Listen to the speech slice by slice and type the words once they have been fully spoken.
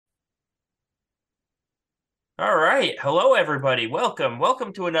All right. Hello, everybody. Welcome.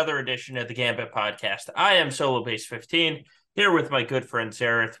 Welcome to another edition of the Gambit podcast. I am Solo Base 15 here with my good friend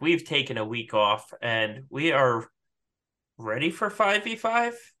Zareth. We've taken a week off and we are ready for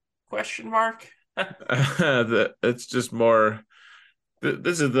 5v5? Question mark. It's just more.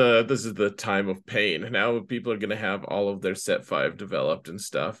 This is the time of pain. Now people are gonna have all of their set five developed and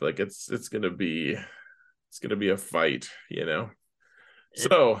stuff. Like it's gonna be a fight. It,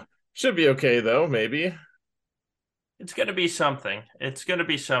 So should be okay though, maybe. it's going to be something. It's going to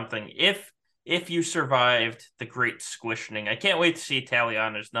be something. If you survived the great squishing, I can't wait to see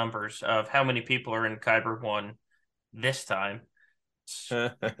Taliana's numbers of how many people are in Kyber 1 this time.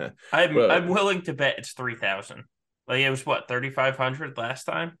 I'm Well, willing to bet it's 3,000. Like it was what, 3,500 last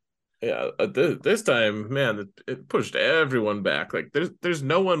time? yeah. This time, man, it pushed everyone back. Like there's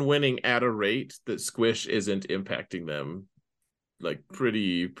no one winning at a rate that Squish isn't impacting them, like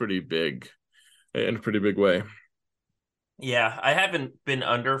pretty big in a pretty big way. Yeah, I haven't been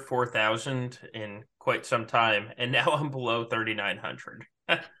under 4,000 in quite some time, and now I'm below 3,900.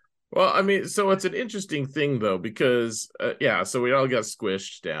 Well, I mean, so it's an interesting thing though, because yeah, so we all got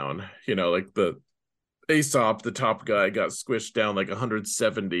squished down. Like the Aesop, the top guy, got squished down like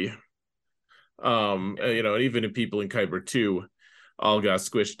 170. Even if people in Kyber 2 all got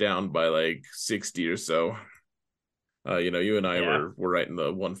squished down by like 60 or so. You and I Yeah. were right in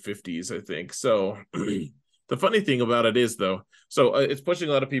the 150s, I think. So the funny thing about it is though, so it's pushing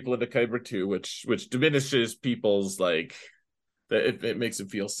a lot of people into Kyber 2, which diminishes people's like it makes them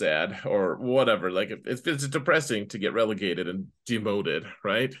feel sad or whatever. Like it's depressing to get relegated and demoted,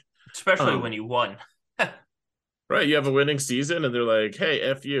 right? Especially Um, when you won. right. You have a winning season, and they're like, "Hey,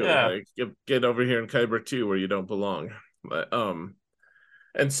 f you! Yeah. Like get over here in Kyber 2 where you don't belong." But,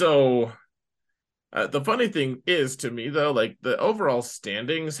 and so the funny thing is to me though, like the overall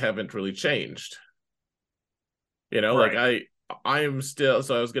standings haven't really changed. Like Right. I am still,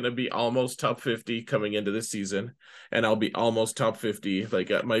 so I was going to be almost top 50 coming into this season, and I'll be almost top 50.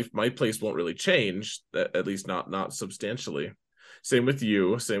 Like my place won't really change, at least not substantially. Same with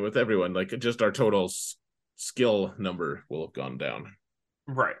you, same with everyone. Like just our total skill number will have gone down.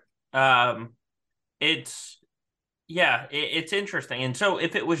 Right. Um, it's it's interesting. And so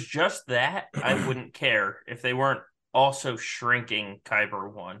if it was just that, I wouldn't care if they weren't also shrinking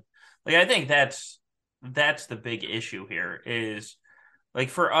Kyber 1. Like I think that's the big issue here is like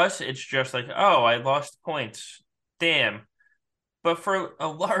for us it's just like, "Oh, I lost points. Damn." But for a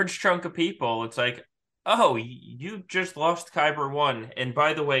large chunk of people, it's like, "Oh, you just lost Kyber 1. And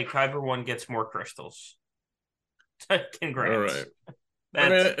by the way, Kyber 1 gets more crystals." All right. Congrats. I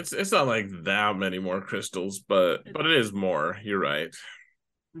mean, That's it's not like that many more crystals, but it is more. You're right.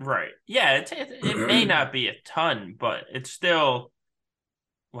 right. Yeah, it may not be a ton, but it's still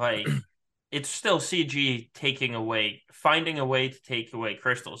like it's still CG finding a way to take away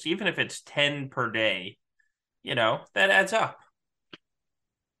crystals, even if it's 10 per day, that adds up.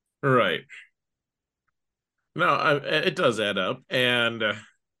 Right. No, it does add up, and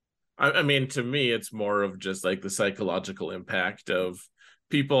I mean, to me, it's more of just like the psychological impact of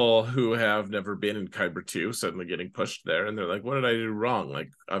people who have never been in Kyber 2 suddenly getting pushed there, and they're like, "What did I do wrong? Like,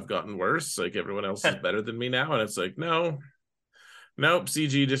 I've gotten worse. Like, everyone else is better than me now." And it's like, no, nope,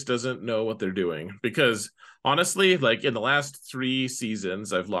 CG just doesn't know what they're doing. Because honestly, like in the last 3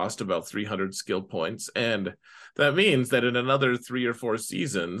 seasons, I've lost about 300 skill points, and that means that in another 3 or 4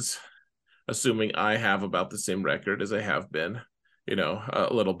 seasons, assuming I have about the same record as I have been, a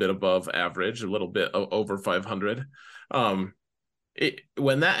little bit above average, a little bit over 500. Um,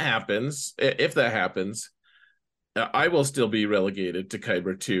 when that happens, if that happens, I will still be relegated to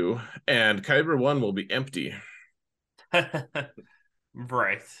Kyber 2, and Kyber 1 will be empty.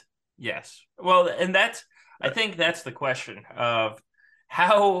 Right. Yes. Well, and I Uh, think that's the question of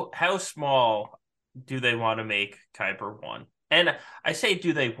how small do they want to make Kyber 1? And I say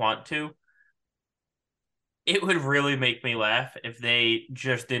do they want to? It would really make me laugh if they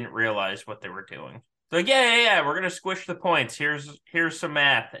just didn't realize what they were doing. Like, yeah, we're gonna squish the points. Here's some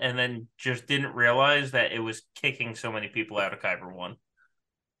math, and then just didn't realize that it was kicking so many people out of Kyber 1.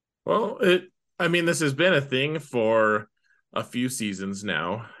 well, I mean, this has been a thing for a few seasons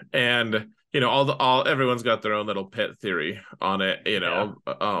now, and all everyone's got their own little pet theory on it. Yeah.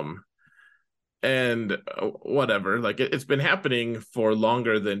 And whatever, like it's been happening for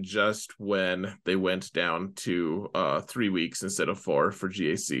longer than just when they went down to 3 weeks instead of 4 for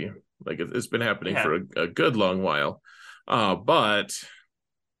GAC. Like it's been happening Yeah. for a good long while, but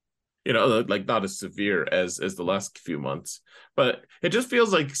like not as severe as the last few months, but it just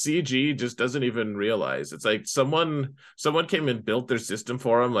feels like CG just doesn't even realize. It's like someone came and built their system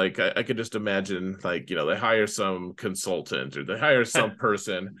for them. Like I could just imagine, like, they hire some consultant or they hire some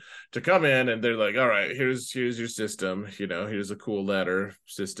person to come in and they're like, all right, here's your system, here's a cool ladder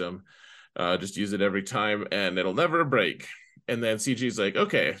system. Just use it every time and it'll never break. And then CG's like,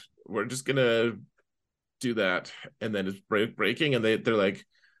 okay, we're just gonna do that, and then it's breaking, and they're like,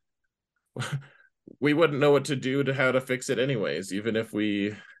 we wouldn't know what to do to how to fix it anyways, even if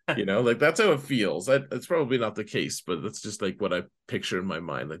we, like that's how it feels. That's probably not the case, but that's just like what I picture in my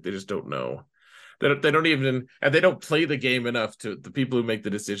mind. Like they just don't know. They don't even, and they don't play the game enough to, the people who make the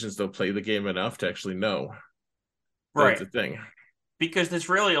decisions don't play the game enough to actually know that it's Right. a thing. Because this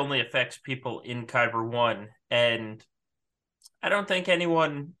really only affects people in Kyber 1. And I don't think any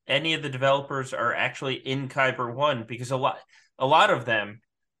of the developers are actually in Kyber 1 because a lot of them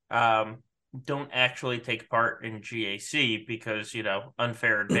um, don't actually take part in GAC because,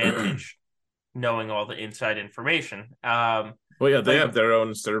 unfair advantage, knowing all the inside information. Well, yeah, they Like, have their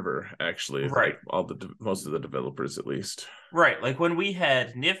own server actually, right, like most of the developers at least. right. Like when we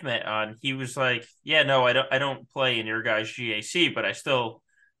had Nivmet on, he was like, "Yeah, no, I don't play in your guys' GAC, but I still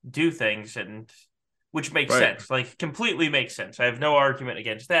do things," and which makes Right. sense. Like completely makes sense. I have no argument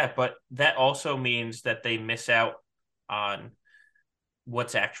against that, but that also means that they miss out on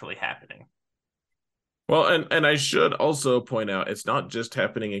what's actually happening. Well, and I should also point out it's not just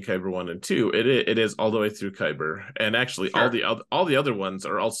happening in Kyber 1 and 2. It is all the way through Kyber. And actually Sure. all the other ones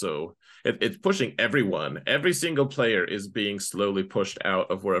are also, it's pushing everyone. Every single player is being slowly pushed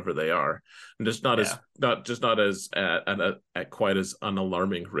out of wherever they are. And just Yeah. not as at quite as an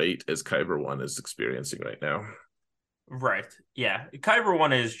alarming rate as Kyber 1 is experiencing right now. Right. Yeah. Kyber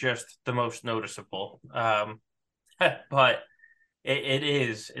 1 is just the most noticeable. But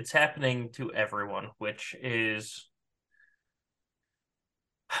it's happening to everyone, which is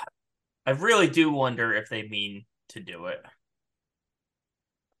I really do wonder if they mean to do it.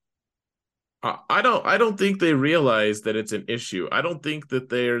 I don't think they realize that it's an issue. I don't think that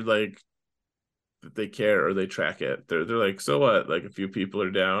they're like that they care or they track it. They're like, so what? Like a few people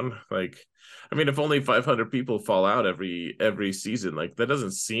are down. Like, I mean, if only 500 people fall out every season, like that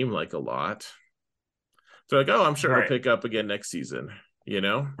doesn't seem like a lot. They're like, oh, I'm sure it'll Right. pick up again next season. You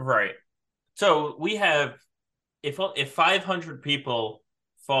know? Right. So we have if 500 people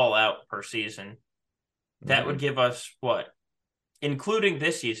fall out per season, that would Mm-hmm. give us what, including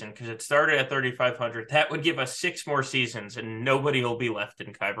this season, because it started at 3,500. That would give us six more seasons, and nobody will be left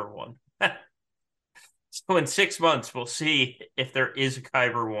in Kyber 1. So in 6 months, we'll see if there is a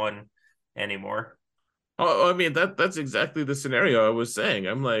Kyber 1 anymore. Oh, I mean that's exactly the scenario I was saying.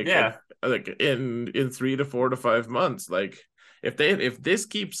 I'm Yeah. like in 3 to 4 to 5 months, like if this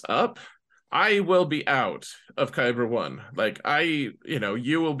keeps up, I will be out of Kyber 1. Like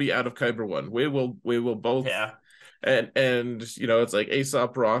you will be out of Kyber 1. We will both, Yeah. and it's like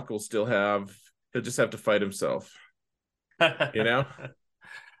Aesop Rock will still have, he'll just have to fight himself, you know?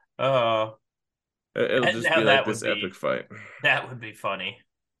 Oh, It'll just now be like this epic fight. that would be funny.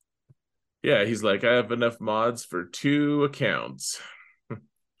 Yeah, he's like, I have enough mods for 2 accounts.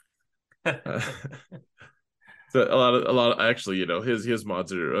 So a lot of actually, his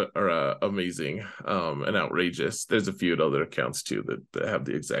mods are amazing, and outrageous. There's a few other accounts too that have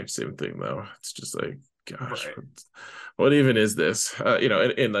the exact same thing though. It's just like, gosh, Right. what even is this?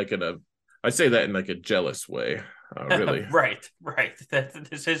 In like in a, I say that in like a jealous way, really. Right, right.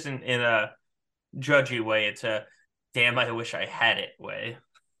 This isn't in a judgy way. It's a damn, I wish I had it way.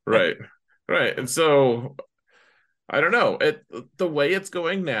 Right, right. And so I don't know, the way it's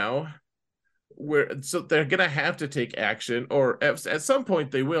going now, where so they're gonna have to take action, or at some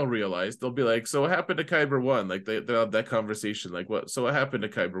point they will realize, they'll be like, so what happened to Kyber 1? Like they'll have that conversation, like, what happened to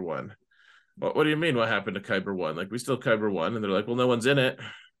Kyber 1? What do you mean what happened to Kyber 1? Like we still Kyber 1, and they're like, well, no one's in it.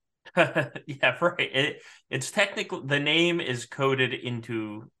 Yeah, right. It's technically the name is coded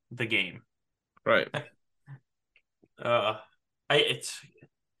into the game. Right. Uh, it's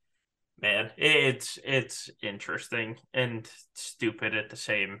man, it's interesting and stupid at the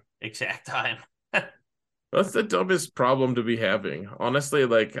same exact time. That's the dumbest problem to be having, honestly.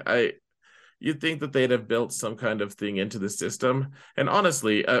 Like you'd think that they'd have built some kind of thing into the system, and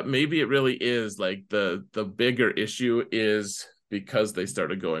honestly, maybe it really is like the bigger issue is because they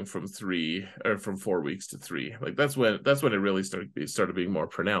started going from 4 weeks to 3. Like that's when it really started being more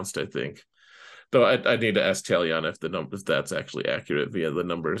pronounced, I think. Though I need to ask Talion if that's actually accurate via the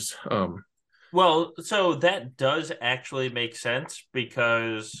numbers. Well, so that does actually make sense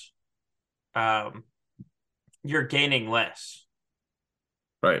because um you're gaining less.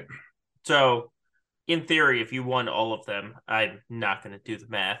 Right. So in theory, if you won all of them, I'm not going to do the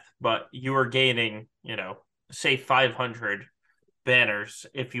math, but you were gaining, say 500 banners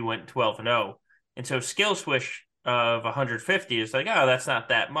if you went 12 and 0. And so skill swish of 150 is like, oh, that's not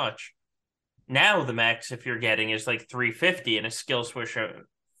that much. Now the max if you're getting is like 350, and a skill swish of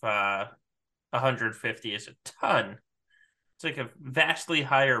 150 is a ton. It's like a vastly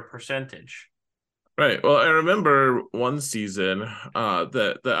higher percentage. Right. Well, I remember one season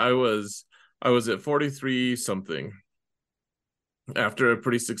that I was at 43 something after a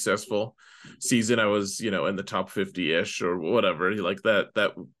pretty successful season. I was, in the top 50-ish or whatever. Like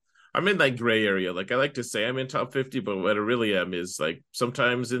that I'm in that gray area. Like I like to say I'm in top 50, but what I really am is like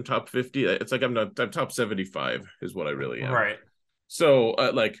sometimes in top 50. It's like I'm top 75 is what I really am. Right. So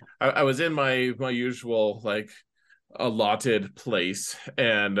like I was in my usual like allotted place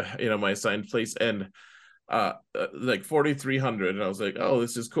and my assigned place and like 4,300, and I was like, oh,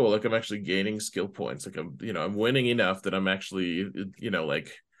 this is cool. Like I'm actually gaining skill points. Like I'm winning enough that I'm actually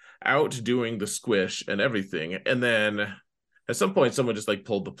like outdoing the squish and everything. And then at some point someone just like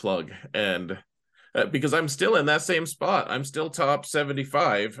pulled the plug, and because I'm still in that same spot, I'm still top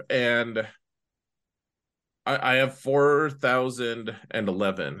 75, and I have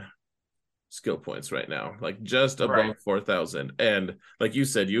 4,011 skill points right now, like just Right. above 4,000. And like you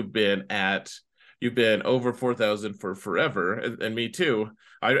said, you've been over 4,000 for forever, and me too.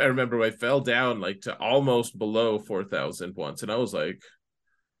 I remember I fell down like to almost below 4,000 once, and I was like,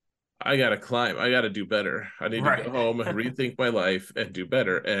 I gotta climb. I gotta do better. I need to go Right. home, rethink my life, and do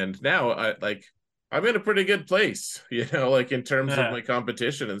better. And now I'm in a pretty good place, like in terms of Yeah. my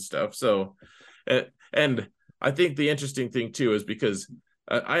competition and stuff. So, and I think the interesting thing too is because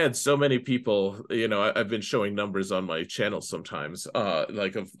I had so many people, I've been showing numbers on my channel sometimes,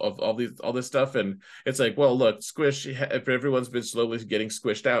 like of all this stuff, and it's like, well, look, squish. If everyone's been slowly getting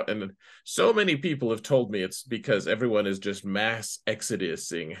squished out, and so many people have told me it's because everyone is just mass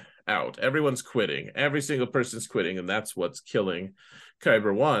exodusing out. Everyone's quitting. Every single person's quitting, and that's what's killing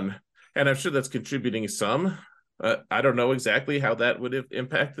Kyber One. And I'm sure that's contributing some. I don't know exactly how that would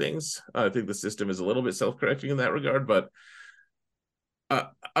impact things. I think the system is a little bit self-correcting in that regard, but I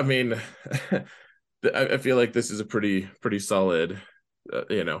mean, I feel like this is a pretty solid,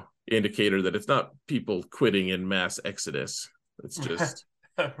 indicator that it's not people quitting in mass exodus. It's just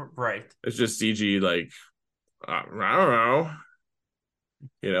Right. it's just CG like I don't know.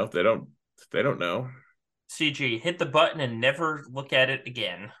 They don't know. CG, hit the button and never look at it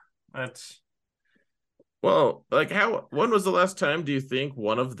again. That's Well, like when was the last time do you think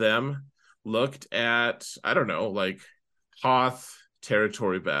one of them looked at, I don't know, like Hoth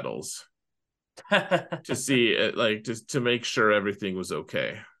territory battles to see it, like just to make sure everything was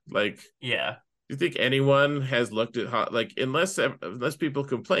okay? Like, do yeah. you think anyone has looked at Hoth, like unless people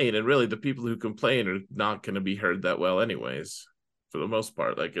complain, and really the people who complain are not going to be heard that well anyways, for the most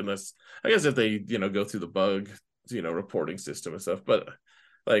part. Like unless I guess if they, go through the bug, reporting system and stuff, but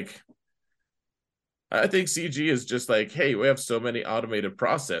like I think CG is just like, hey, we have so many automated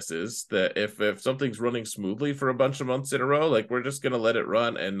processes that if something's running smoothly for a bunch of months in a row, like we're just gonna let it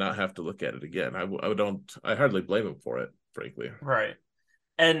run and not have to look at it again. I hardly blame him for it, frankly. Right.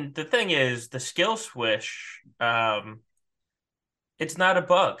 And the thing is, the skill swish, it's not a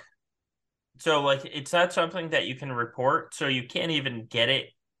bug. So like it's not something that you can report, so you can't even get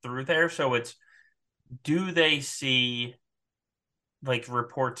it through there. So it's, do they see like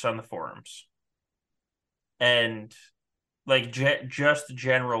reports on the forums and like just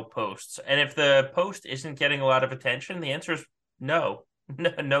general posts? And if the post isn't getting a lot of attention, the answer is no.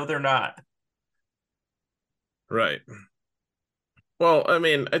 No, they're not. Right. Well, I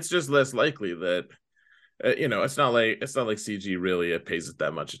mean, it's just less likely that it's not like CG really pays it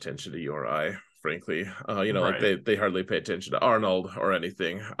that much attention to you or I, frankly. Like Right. they hardly pay attention to Arnold or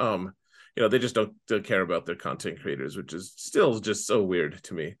anything. They just don't care about their content creators, which is still just so weird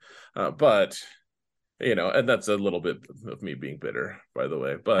to me. But and that's a little bit of me being bitter, by the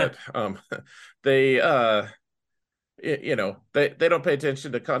way. But they they don't pay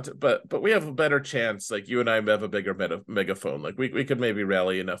attention to content, but we have a better chance. Like you and I have a bigger megaphone. Like we could maybe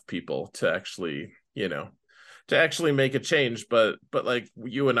rally enough people to actually make a change. But like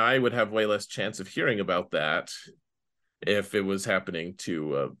you and I would have way less chance of hearing about that if it was happening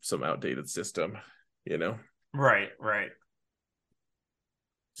to some outdated system, you know. Right, right.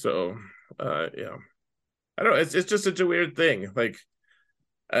 So yeah, I don't know. It's just such a weird thing. Like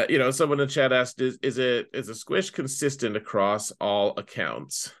someone in chat asked, is a squish consistent across all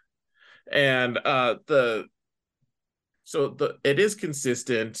accounts? And it is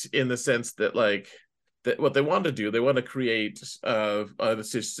consistent in the sense that like what they want to do, they want to create a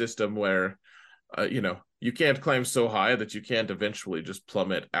system where you can't climb so high that you can't eventually just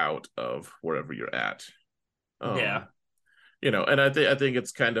plummet out of wherever you're at. Yeah. Um, and I think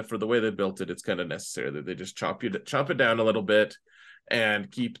it's kind of, for the way they built it, it's kind of necessary that they just chop it down a little bit and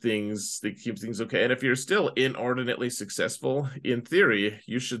keep things okay. And if you're still inordinately successful, in theory,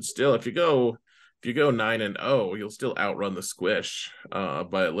 you should still, if you go 9-0, you'll still outrun the squish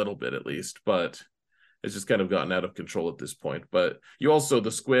by a little bit at least. But it's just kind of gotten out of control at this point. But you also,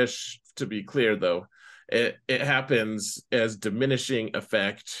 the squish, to be clear though, it happens as diminishing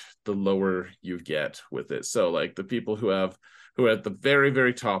effect the lower you get with it. So like the people who are at the very,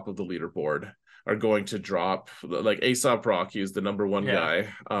 very top of the leaderboard are going to drop, like Aesop Rock, he's the number one Yeah.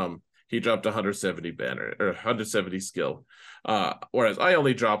 guy. He dropped 170 banner or 170 skill. Whereas I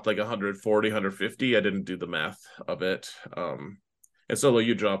only dropped like 140, 150. I didn't do the math of it. And Solo,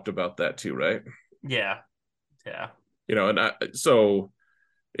 you dropped about that too, right? Yeah. Yeah. And so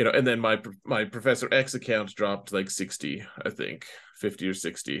and then my Professor X account dropped like 60, I think, 50 or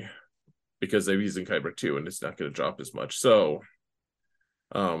 60, because they're using Kyber 2 and it's not going to drop as much. So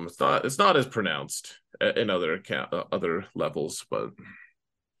it's not as pronounced in other levels, but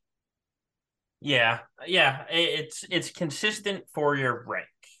Yeah. Yeah. It's consistent for your rank.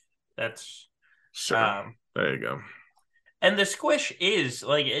 That's sure. um There you go. and the squish is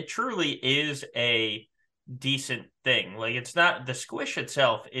like, it truly is a decent thing. Like, it's not, the squish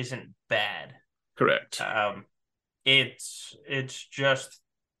itself isn't bad. Correct. Um it's just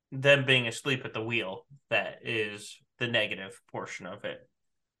them being asleep at the wheel that is the negative portion of it.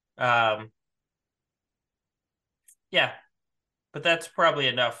 Um yeah, but that's probably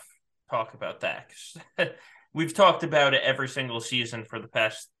enough talk about that. We've talked about it every single season for the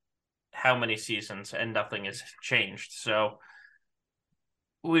past how many seasons, and nothing has changed. So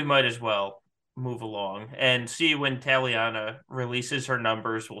we might as well move along and see when Taliana releases her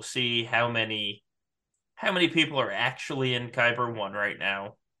numbers. We'll see how many people are actually in Kyber 1 right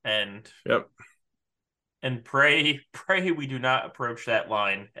now, and Yep. pray we do not approach that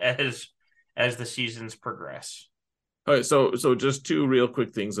line as the seasons progress. All right, so just two real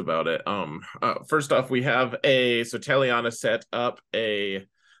quick things about it. First off, we have so Taliana set up a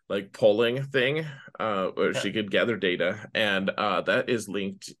like polling thing where Yeah. she could gather data, and that is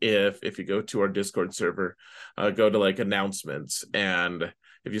linked if you go to our Discord server, go to like announcements, and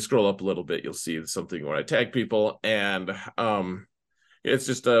if you scroll up a little bit, you'll see something where I tag people, and it's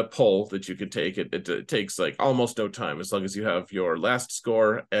just a poll that you can take. It takes like almost no time, as long as you have your last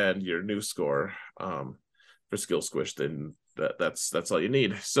score and your new score. For skill squish, then that's all you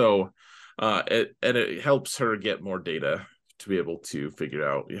need. So it helps her get more data to be able to figure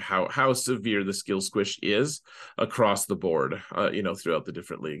out how severe the skill squish is across the board, throughout the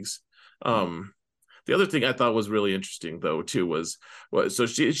different leagues. The other thing I thought was really interesting though too was so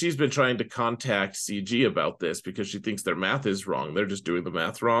she's been trying to contact CG about this because she thinks their math is wrong. They're just doing the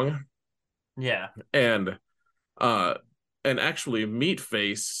math wrong. Yeah. And uh and actually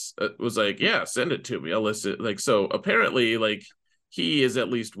Meatface was like, yeah, send it to me, I'll list it. Like, so apparently, like, he is at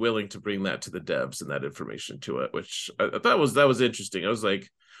least willing to bring that to the devs and that information to it, which I thought that was interesting. I was like,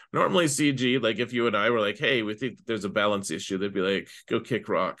 normally CG, like if you and I were like, hey, we think there's a balance issue, they'd be like, go kick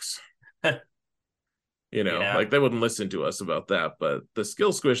rocks. Yeah. Like they wouldn't listen to us about that. But the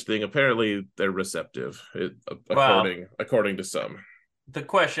skill squish thing, apparently they're receptive, Well, according to some. the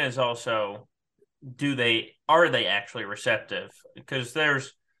question is also, are they actually receptive? Because let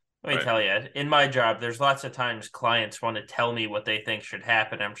me Right. tell you, in my job, there's lots of times clients want to tell me what they think should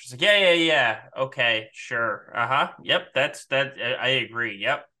happen. I'm just like, yeah, yeah, yeah, okay, sure, uh-huh, yep, that. I agree,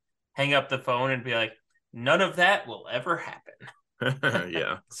 yep. Hang up the phone and be like, none of that will ever happen.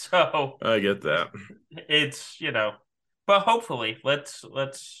 Yeah, So I get that. it's, but hopefully,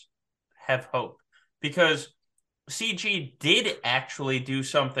 let's have hope, because CG did actually do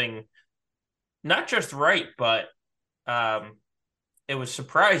something not just right, but um, it was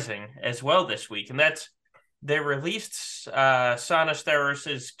surprising as well this week, and that's they released Sana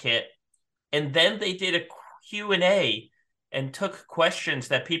Staros's kit, and then they did a Q&A and took questions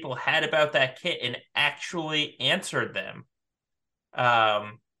that people had about that kit and actually answered them.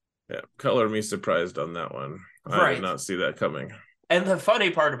 Um, Yeah, color me surprised on that one. I did right. not see that coming. And the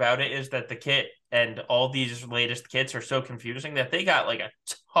funny part about it is that the kit and all these latest kits are so confusing that they got like a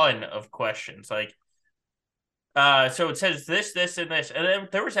ton of questions. Like, so it says this, and this, and then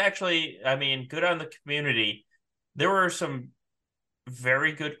there was actually, I mean, good on the community. There were some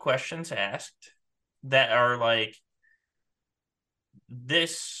very good questions asked that are like,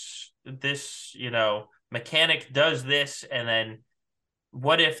 this mechanic does this, and then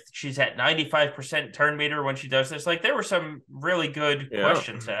what if she's at 95% turn meter when she does this? Like there were some really good Yeah.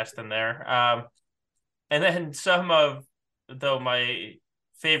 questions asked in there. And then some of, though my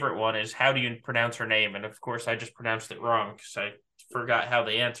favorite one is how do you pronounce her name? And of course, I just pronounced it wrong because I forgot how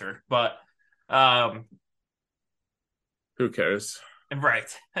they answered. But um, Who cares?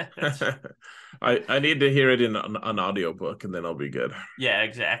 right, that's I need to hear it in an audiobook and then I'll be good. yeah,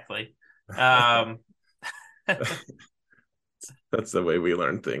 exactly. Um, That's the way we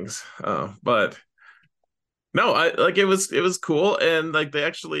learn things. But no, I like it was cool and like they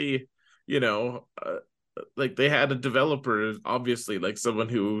actually, you know, like they had a developer, obviously like someone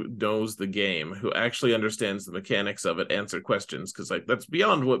who knows the game, who actually understands the mechanics of it, answer questions because like that's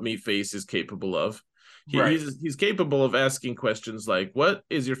beyond what Meat Face is capable of. right. He's capable of asking questions like, "What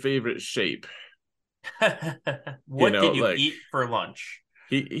is your favorite shape?" You What know, did you like eat for lunch?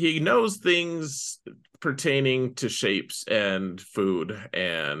 he knows things pertaining to shapes and food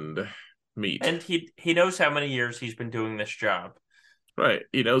and meat. And he knows how many years he's been doing this job. Right.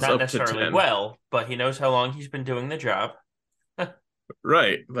 He knows Not up to necessarily 10. well, but he knows how long he's been doing the job.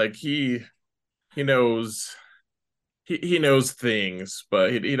 Right. Like he knows he knows things,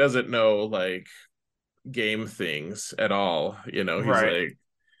 but he doesn't know like game things at all. You know, he's Right. like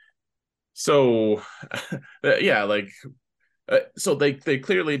so yeah, like so they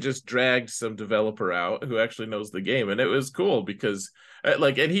clearly just dragged some developer out who actually knows the game, and it was cool because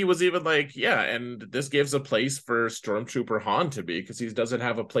like, and he was even like, yeah, and this gives a place for Stormtrooper Han to be because he doesn't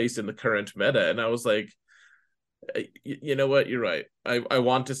have a place in the current meta, and I was like, you know what, you're right. I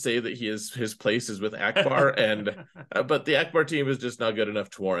want to say that his place is with Akbar, and but the Akbar team is just not good enough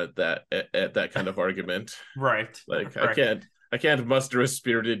to warrant that at that kind of argument. Right. Like Right. I can't muster a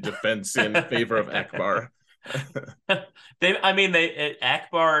spirited defense in favor of Akbar. I mean,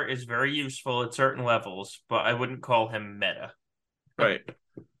 Akbar is very useful at certain levels, but I wouldn't call him meta. Right.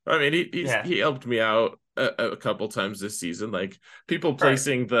 I mean, Yeah. he helped me out a couple times this season. Like people Right.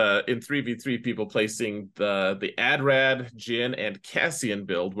 placing the in 3v3, people placing the Adrad, Jin, and Cassian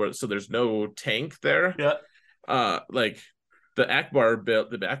build where so there's no tank there. Yeah. Like the Akbar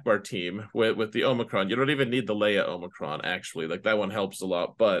build, the Akbar team with the Omicron, you don't even need the Leia Omicron actually. Like that one helps a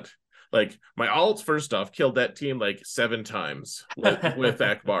lot, but like my alt first off killed that team like 7 times with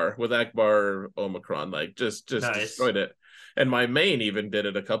Akbar Omicron, like just Nice. destroyed it. And my main even did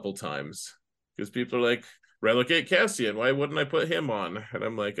it a couple times because people are like, relegate Cassian. Why wouldn't I put him on? And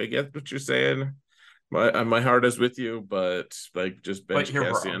I'm like, I get what you're saying. My heart is with you, but like just But bench you're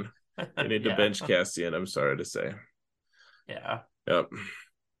wrong. Cassian. You need to Yeah. bench Cassian. I'm sorry to say. Yeah. Yep.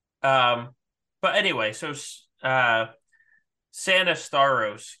 Um, but anyway, so Santa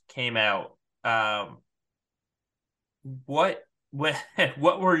Staros came out. What what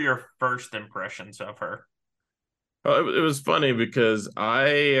what were your first impressions of her? Well, it was funny because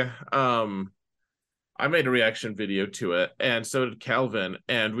I made a reaction video to it, and so did Calvin,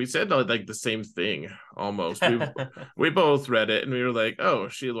 and we said like the same thing almost. We both read it, and we were like, "Oh,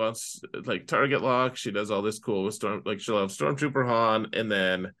 she wants like target lock. She does all this cool with Storm. Like she'll have Stormtrooper Han, and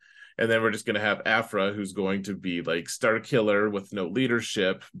then we're just gonna have Afra, who's going to be like Star Killer with no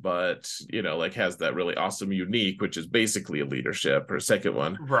leadership, but you know, like has that really awesome unique, which is basically a leadership, her second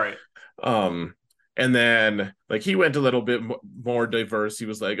one. Right. Um, and then like he went a little bit more diverse. He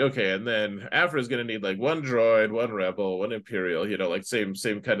was like, okay, and then Afra is gonna need like one droid, one rebel, one Imperial, you know, like same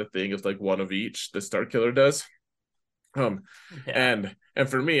kind of thing as like one of each the Star Killer does. Um, Yeah. and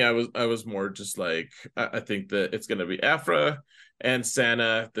for me, I was more just like I think that it's gonna be Afra and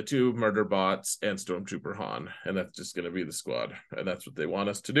Sana, the two murder bots, and Stormtrooper Han, and that's just gonna be the squad, and that's what they want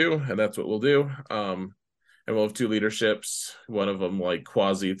us to do, and that's what we'll do. And we'll have two leaderships, one of them like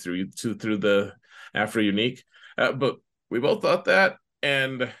quasi through the Afro unique. But we both thought that,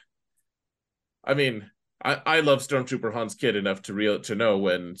 and I mean, I love Stormtrooper Han's kid enough to know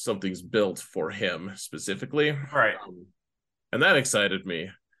when something's built for him specifically, Right. and that excited me.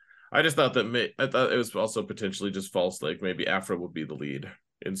 I just thought that I thought it was also potentially just false, like maybe Afro would be the lead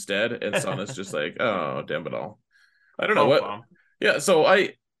instead, and Sana's just like, oh damn it all. I don't know Bum what. bum. Yeah, so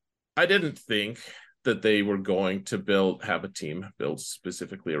I didn't think that they were going to have a team built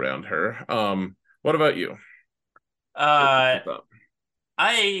specifically around her. What about you? What's Uh your thought?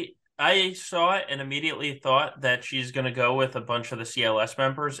 I saw it and immediately thought that she's gonna go with a bunch of the CLS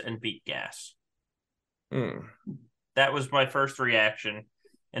members and beat Gas. Hmm. That was my first reaction.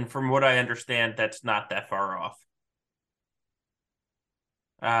 And from what I understand, that's not that far off.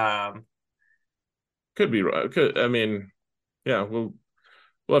 Um, Could be right. Could I mean, yeah, we'll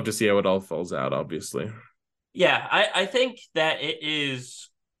have to see how it all falls out, obviously. yeah, I think that it is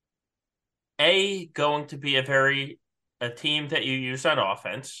going to be a very a team that you use on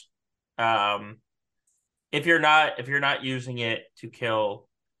offense. Um, if you're not using it to kill,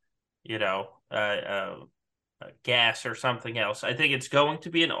 you know, gas or something else, I think it's going to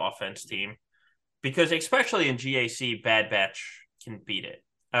be an offense team because especially in GAC, Bad Batch can beat it.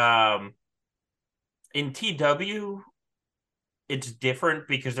 In TW, it's different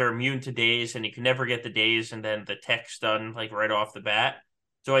because they're immune to daze and you can never get the daze and then the tech's done like right off the bat.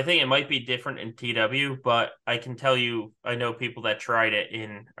 So I think it might be different in TW, but I can tell you I know people that tried it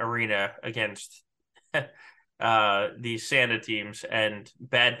in arena against these Santa teams and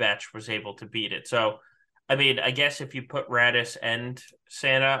Bad Batch was able to beat it. So I mean, I guess if you put Radis and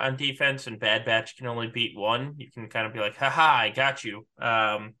Santa on defense and Bad Batch can only beat one, you can kind of be like, haha, I got you.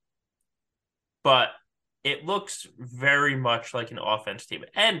 But it looks very much like an offense team.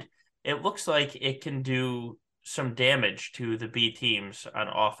 And it looks like it can do some damage to the B teams on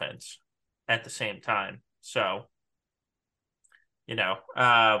offense at the same time. So,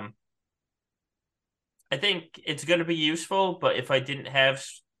 I think it's going to be useful, but if I didn't have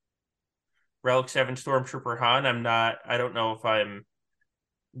Relic 7 Stormtrooper Han, I don't know if I'm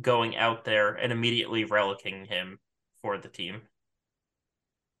going out there and immediately relicking him for the team.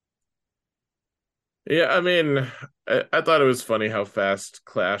 Yeah, I mean, I thought it was funny how fast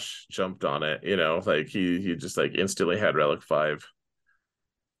Clash jumped on it. Like he just like instantly had Relic 5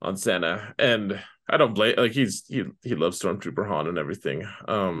 on Senna, and I don't blame. Like he loves Stormtrooper Han and everything.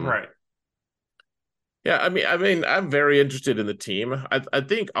 Right. Yeah, I mean, I'm very interested in the team. I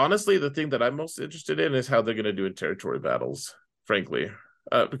think honestly, the thing that I'm most interested in is how they're going to do in territory battles. Frankly,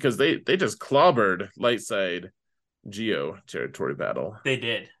 because they just clobbered Lightside Geo territory battle. They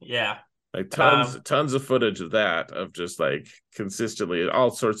did. Yeah. Like tons Um, tons of footage of that, of just like consistently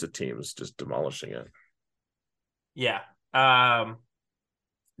all sorts of teams just demolishing it. yeah. Um,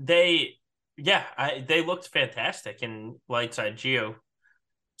 they, yeah, they looked fantastic in Lightside Geo.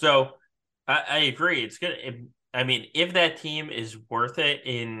 So I agree. It's good. I mean, if that team is worth it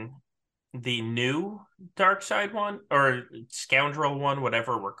in the new Dark Side one or Scoundrel one,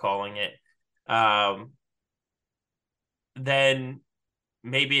 whatever we're calling it, um, then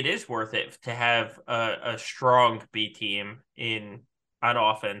maybe it is worth it to have a strong B team in on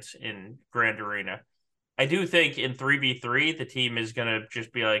offense in Grand Arena. I do think in 3v3 the team is gonna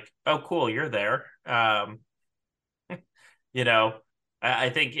just be like, oh cool, you're there. You know, I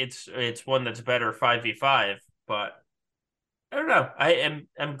think it's one that's better 5v5, but I don't know.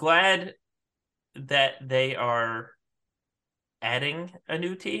 I'm glad that they are adding a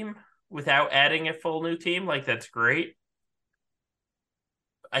new team without adding a full new team. Like that's great.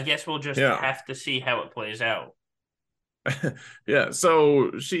 I guess we'll just Yeah. have to see how it plays out. Yeah,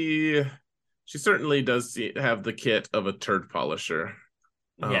 so she certainly does have the kit of a turd polisher.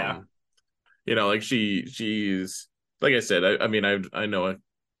 Yeah, um like she's like I said, I mean, I know a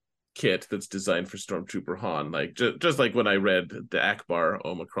kit that's designed for Stormtrooper Han. Like just like when I read the Akbar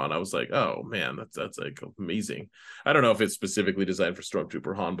Omicron, I was like, oh man, that's like amazing. I don't know if it's specifically designed for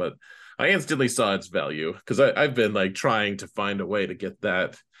Stormtrooper Han, but I instantly saw its value because I've been like trying to find a way to get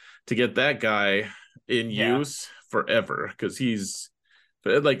that guy in yeah. use forever, because he's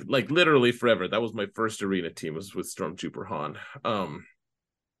like literally forever. That was my first arena team, was with Stormtrooper Han.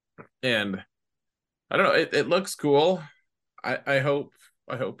 And I don't know, it looks cool. I hope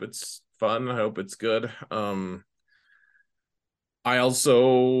it's fun. I hope it's good. I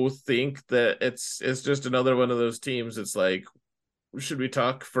also think that it's just another one of those teams. It's like, should we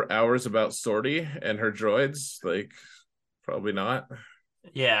talk for hours about Sortie and her droids? Like, probably not.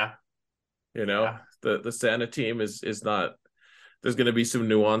 Yeah, yeah, The Santa team is not. There's going to be some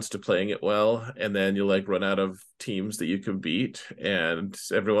nuance to playing it well, and then you'll like run out of teams that you can beat, and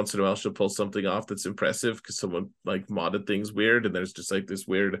every once in a while she'll pull something off that's impressive because someone like modded things weird, and there's just like this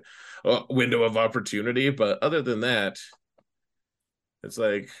weird window of opportunity. But other than that, it's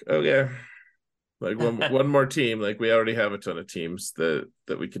like, okay, like one more team. Like, we already have a ton of teams that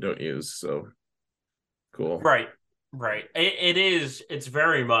we can don't use, so cool. right, right. It's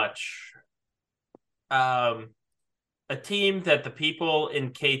very much um a team that the people in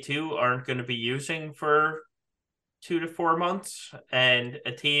K2 aren't going to be using for 2 to 4 months, and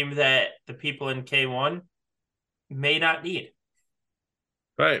a team that the people in K1 may not need.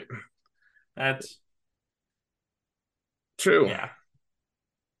 Right. That's True. yeah,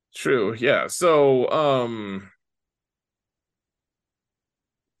 True. Yeah. So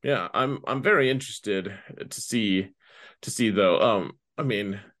yeah, I'm very interested to see though. I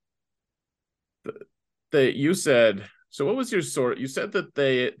mean, they you said, so what was your sort? You said that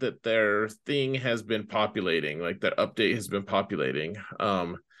their thing has been populating, like their update has been populating.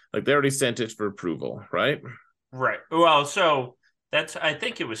 Like they already sent it for approval, right? Right. Well, so that's I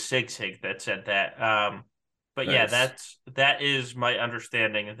think it was Sig that said that. But yeah, Nice. that is my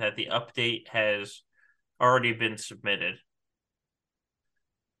understanding that the update has already been submitted.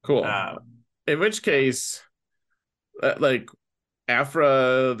 Cool. Uh, In which yeah, case, like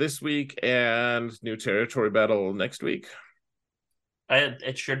Afra this week and new territory battle next week.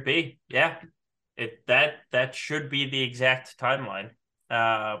 it should be. Yeah, that should be the exact timeline.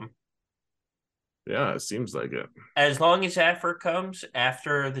 Um, Yeah, it seems like it. as long as Afra comes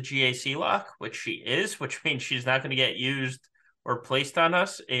after the GAC lock, which she is, which means she's not going to get used or placed on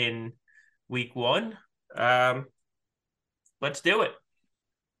us in week one. Um, let's do it.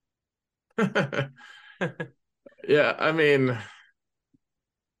 Yeah, I mean,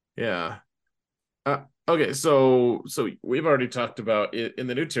 yeah. Okay, so we've already talked about it in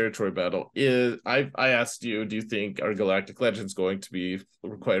the new territory battle. I asked you, do you think our Galactic Legends going to be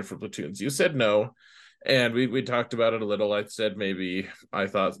required for platoons? You said no, and we talked about it a little. I said maybe. I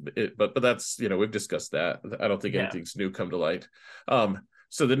thought it, but that's we've discussed that. I don't think Yeah. anything's new come to light.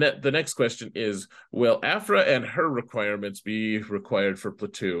 So the next question is, will Afra and her requirements be required for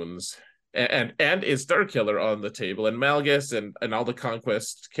platoons? And is Starkiller on the table, and Malgus and all the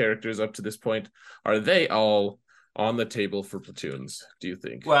conquest characters up to this point, are they all on the table for platoons, do you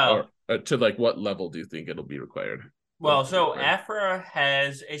think? Or Well, to like what level do you think it'll be required? They'll well, be so required. Afra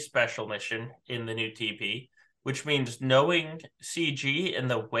has a special mission in the new TP, which means knowing CG and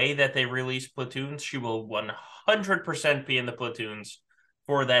the way that they release platoons, she will 100% be in the platoons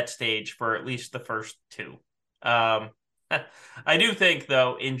for that stage for at least the first two. Um, I do think,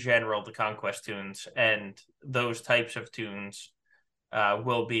 though, in general, the Conquest tunes and those types of tunes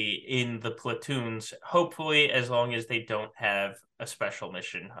will be in the platoons, hopefully, as long as they don't have a special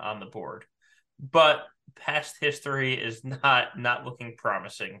mission on the board. But past history is not looking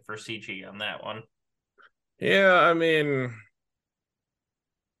promising for CG on that one. Yeah, I mean,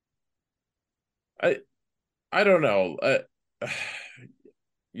 I I don't know.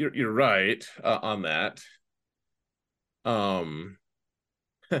 You're right on that. Um,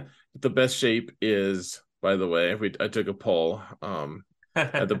 the best shape is, by the way, I took a poll.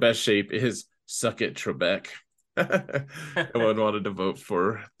 The best shape is suck it, Trebek. Everyone wanted to vote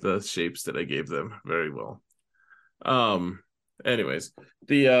for the shapes that I gave them. Very well. Um, anyways,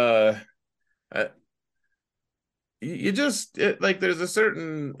 the you just like there's a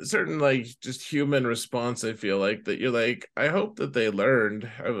certain like just human response. I feel like that you're like, I hope that they learned.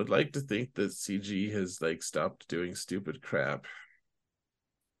 I would like to think that CG has like stopped doing stupid crap,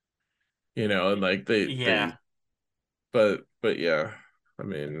 and like they Yeah. but yeah, I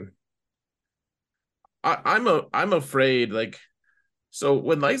mean, I'm afraid like, so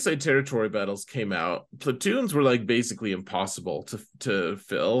when Lightside territory battles came out, platoons were like basically impossible to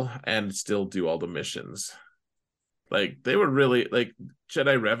fill and still do all the missions. Like they were really like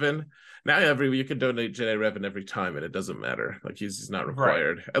Jedi Revan. Now every you can donate Jedi Revan every time, and it doesn't matter. Like he's not Right.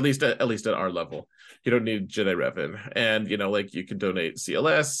 required. At least at our level, you don't need Jedi Revan, and like you can donate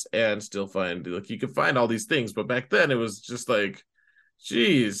CLS and still find like you can find all these things. But back then it was just like,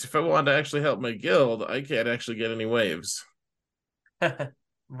 geez, if I want to actually help my guild, I can't actually get any waves.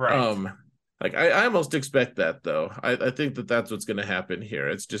 Right. Um, like I almost expect that though. I think that that's what's going to happen here.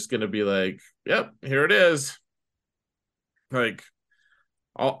 It's just going to be like, yep, here it is. Like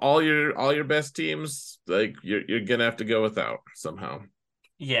all your best teams, like you're gonna have to go without somehow.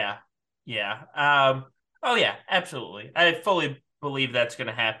 Yeah. Yeah. Oh yeah, absolutely. I fully believe that's going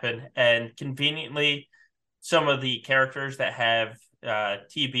to happen. And conveniently, some of the characters that have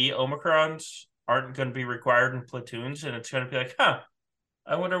TB Omicrons aren't going to be required in platoons, and it's going to be like, huh,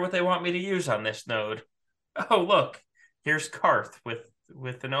 I wonder what they want me to use on this node. Oh, look, here's Karth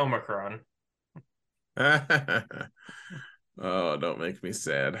with an Omicron. Oh, don't make me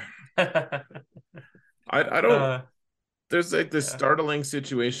sad. uh, I don't. There's like this yeah. startling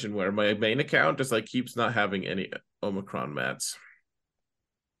situation where my main account just like keeps not having any Omicron mats.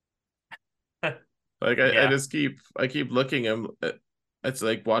 Like I Yeah. just keep looking and it's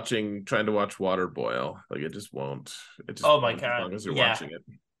like trying to watch water boil. Like it just Oh my won't as God. long as you're Yeah. watching it.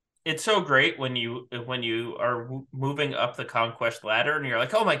 It's so great when you are moving up the conquest ladder and you're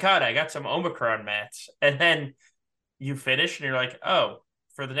like, "Oh my God, I got some Omicron mats." And then you finish and you're like, "Oh,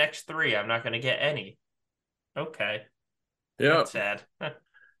 for the next 3, I'm not going to get any." Okay. Yeah. That's sad.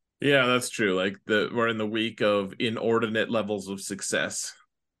 Yeah, that's true. Like we're in the week of inordinate levels of success.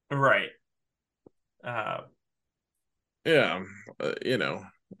 Right. Uh, Yeah,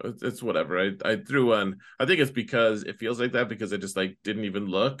 it's whatever. I threw one. I think it's because it feels like that because I just like didn't even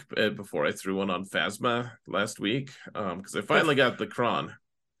look before I threw one on Phasma last week. Because I good finally got the Kron.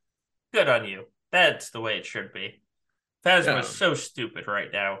 good on you. That's the way it should be. Phasma's Yeah. so stupid right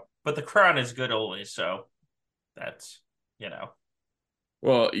now, but the Kron is good always, so that's you know.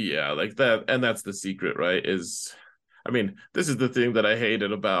 Well, yeah, like that, and that's the secret, right? I mean, this is the thing that I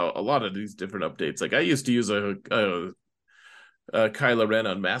hated about a lot of these different updates. Like, I used to use a Kylo Ren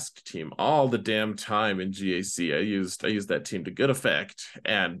unmasked team all the damn time in GAC. I used that team to good effect,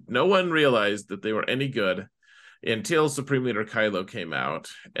 and no one realized that they were any good until Supreme Leader Kylo came out,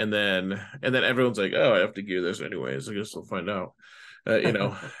 and then everyone's like, "Oh, I have to gear this anyways. I guess we'll find out." You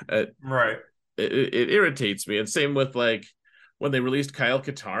know, uh, Right. it irritates me. And same with like when they released Kyle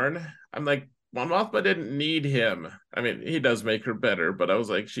Katarn, I'm like, Mon Mothma didn't need him. I mean, he does make her better, but I was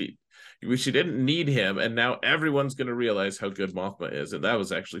like, she didn't need him, and now everyone's gonna realize how good Mothma is, and that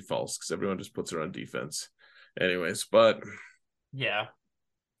was actually false because everyone just puts her on defense, anyways. But Yeah.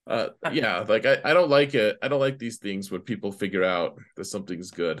 yeah, like I don't like it. I don't like these things when people figure out that something's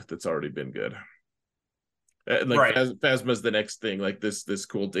good that's already been good. And like Right. Phasma's the next thing. Like this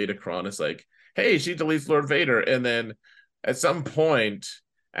cool Datacron is like, hey, she deletes Lord Vader, and then at some point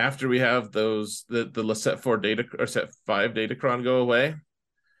after we have the set 4 data or set 5 Datacron go away,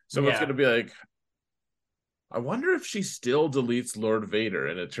 someone's Yeah. gonna be like, I wonder if she still deletes Lord Vader,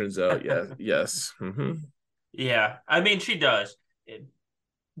 and it turns out, yeah, yes, Yeah. I mean, she does.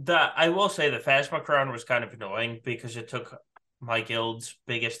 I will say the Phasmacron was kind of annoying because it took my guild's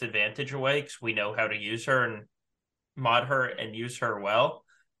biggest advantage away because we know how to use her and mod her and use her well.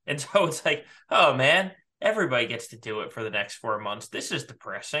 And so it's like, oh man, everybody gets to do it for the next 4 months. This is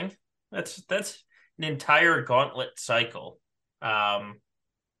depressing. That's an entire gauntlet cycle. Um,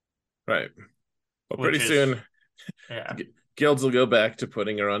 right. Well, pretty which is soon yeah. guilds will go back to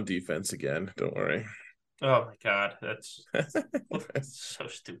putting her on defense again. Don't worry. Oh my god, that's so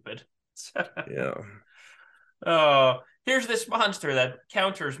stupid. Yeah. Oh, here's this monster that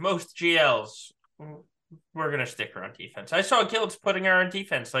counters most GLs. We're gonna stick her on defense. I saw guilds putting her on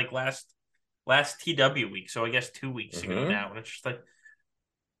defense like last TW week, so I guess 2 weeks ago Mm-hmm. now, and it's just like,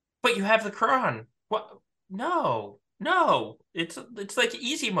 but you have the Kron. What? No, no. It's like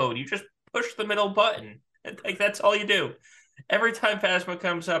easy mode. You just push the middle button. Like that's all you do. Every time Phasma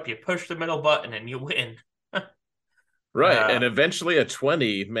comes up, you push the middle button and you win. Right. uh, And eventually a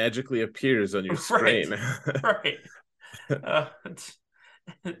 20 magically appears on your right, screen. right. It's,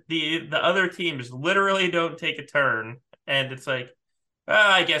 the other teams literally don't take a turn, and it's like,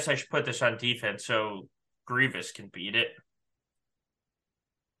 I guess I should put this on defense so Grievous can beat it.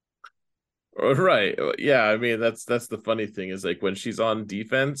 Right. Yeah, I mean that's the funny thing is like when she's on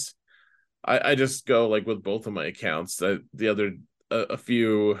defense, I just go like with both of my accounts. The other a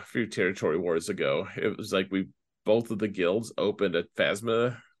few territory wars ago, it was like we both of the guilds opened a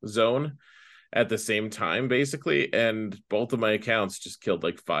Phasma zone at the same time basically, and both of my accounts just killed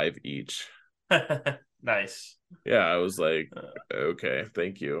like 5 each. Nice. Yeah, I was like, Uh, okay,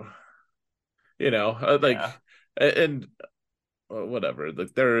 thank you. Like yeah, and whatever.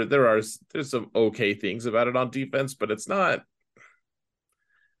 Like there's some okay things about it on defense, but it's not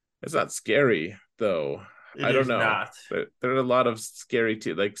scary though. it I don't is know. not. There are a lot of scary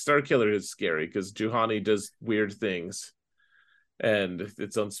too. Like Star Killer is scary because Juhani does weird things and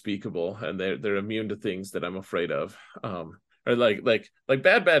it's unspeakable, and they're immune to things that I'm afraid of. Or like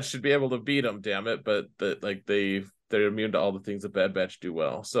Bad Batch should be able to beat them, damn it, but that like they're immune to all the things that Bad Batch do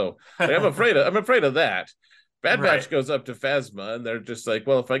well. So like I'm afraid of that. Bad Right. Batch goes up to Phasma and they're just like,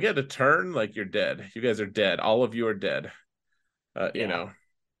 well, if I get a turn, like you're dead. You guys are dead. All of you are dead. Uh, you Yeah. know.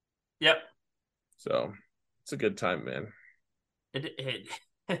 Yep. So it's a good time, man. It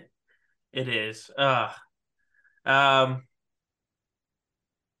it is. Um.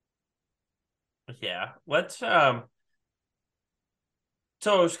 Yeah. Let's. So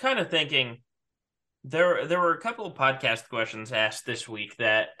I was kind of thinking there were a couple of podcast questions asked this week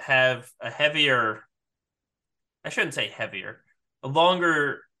that have a heavier. I shouldn't say heavier, a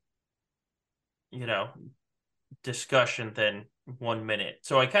longer, you know, discussion than 1 minute.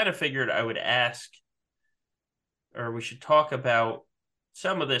 So I kind of figured I would ask, or we should talk about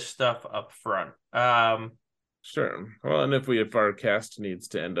some of this stuff up front. Sure. Well, and if our cast needs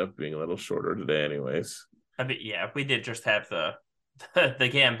to end up being a little shorter today, anyways, I mean, yeah, we did just have the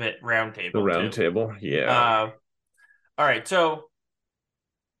Gambit the roundtable round too. table, yeah, Uh, all right, so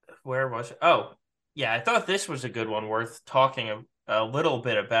where was it? Oh, yeah, I thought this was a good one worth talking a little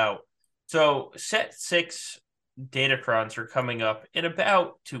bit about. So set 6 Datacrons are coming up in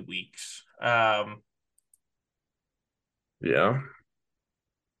about 2 weeks. yeah.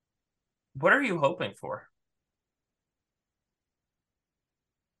 What are you hoping for?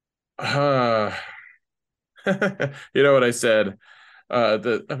 You know what I said? I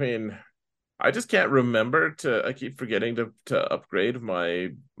mean, I just can't remember to. I keep forgetting to upgrade my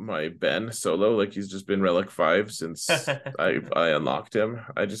Ben solo. Like he's just been Relic 5 since I unlocked him.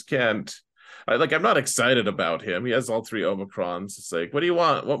 I just can't. I'm not excited about him. He has all three Omicrons. It's like, what do you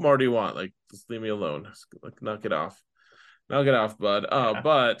want? What more do you want? Like, just leave me alone. Like, knock it off. Knock it off, bud. Yeah.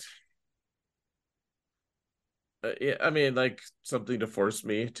 But yeah, I mean, like something to force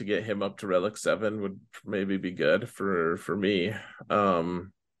me to get him up to Relic 7 would maybe be good for me.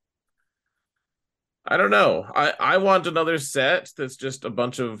 Um, I don't know. I want another set that's just a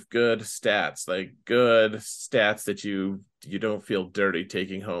bunch of good stats, like good stats that you don't feel dirty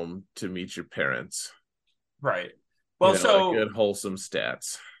taking home to meet your parents. Right. You Well, know, like good so wholesome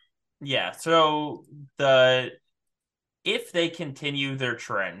stats. yeah, so the if they continue their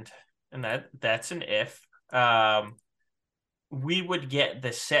trend, and that's an if, we would get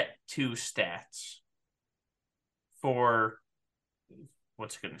the set two stats for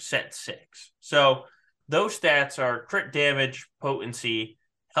what's going to set six. So those stats are crit damage, potency,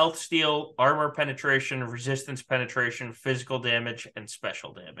 health steal, armor penetration, resistance penetration, physical damage, and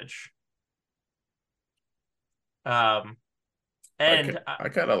special damage. Um, I and can I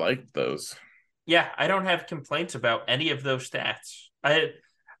kind of like those. yeah, I don't have complaints about any of those stats.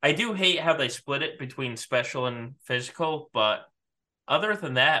 I do hate how they split it between special and physical, but other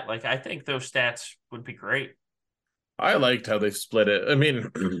than that, like I think those stats would be great. I liked how they split it. I mean,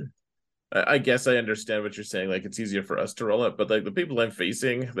 I guess I understand what you're saying. Like it's easier for us to roll it, but like the people I'm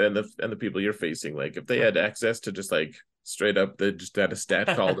facing and the people you're facing, like if they had access to just like straight up, they just had a stat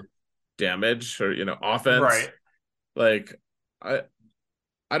called damage or offense. Right. Like I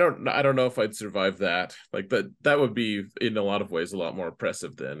I don't know if I'd survive that. Like that would be in a lot of ways a lot more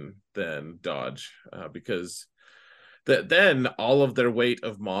oppressive than dodge, because then all of their weight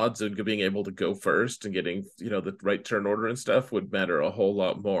of mods and being able to go first and getting the right turn order and stuff would matter a whole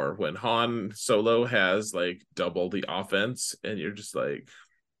lot more when Han Solo has like double the offense and you're just like,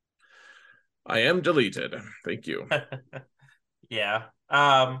 I am deleted, thank you. Yeah.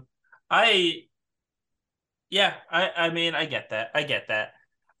 I yeah, I mean I get that. I get that.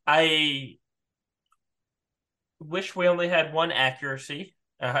 I wish we only had one accuracy.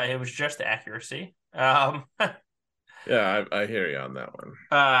 It was just accuracy. Yeah, I hear you on that one.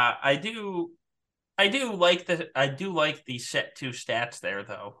 I do like the set two stats there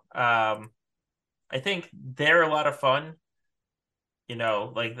though. I think they're a lot of fun.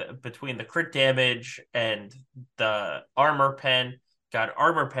 Like between the crit damage and the armor pen. God,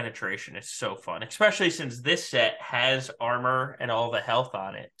 armor penetration is so fun, especially since this set has armor and all the health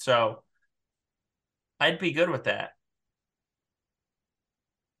on it. So I'd be good with that.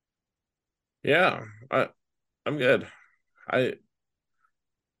 Yeah, I'm good.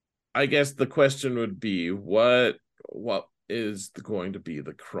 I guess the question would be what is going to be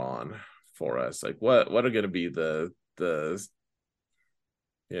the cron for us? Like what are going to be the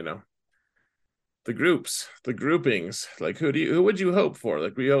you know the groups, the groupings? Like who would you hope for?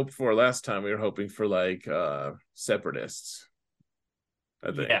 Like we hoped for last time. We were hoping for like separatists,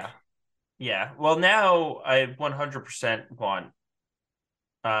 I think. Yeah. Yeah. Well, now I 100% want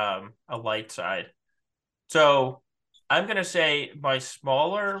a light side. So I'm gonna say my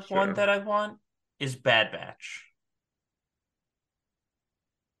smaller one Sure. that I want is Bad Batch.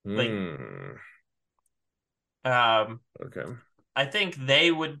 Like Hmm. um Okay. I think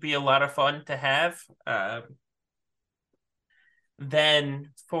they would be a lot of fun to have.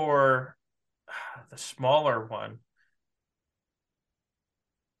 Then for the smaller one,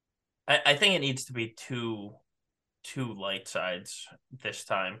 I think it needs to be two light sides this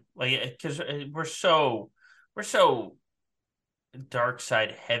time. Like because we're so dark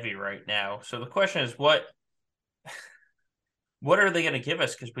side heavy right now. So the question is what are they going to give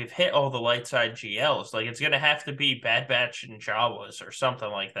us? Because we've hit all the light side GLs. Like it's going to have to be Bad Batch and Jawas or something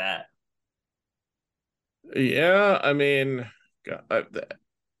like that. Yeah, I mean,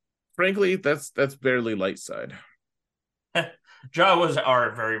 frankly, that's barely light side. Jawas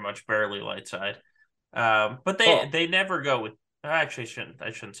are very much barely light side. But they Oh, they never go with. I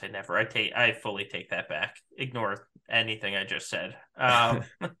shouldn't say never. I fully take that back. Ignore anything I just said.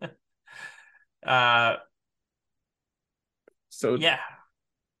 Uh, so yeah,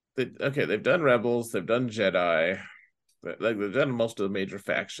 okay, they've done rebels, they've done Jedi, like they've done most of the major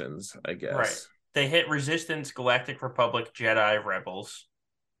factions, I right. guess. They hit Resistance, Galactic Republic, Jedi, Rebels.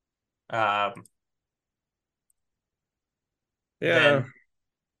 Um, Yeah, then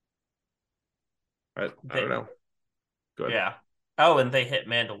I don't they know. Good. yeah. Oh, and they hit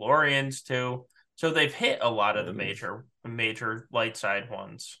Mandalorians too. So they've hit a lot of the and major light side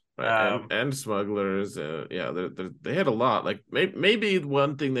ones. right, and smugglers. Yeah, they hit a lot. Like maybe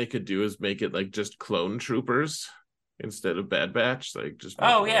one thing they could do is make it like just clone troopers instead of Bad Batch. Like just make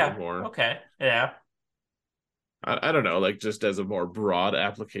Oh them a little yeah. more. Okay. Yeah. I don't know, like just as a more broad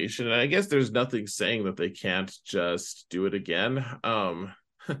application. And I guess there's nothing saying that they can't just do it again.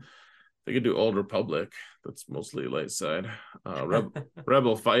 They could do Old Republic. That's mostly light side.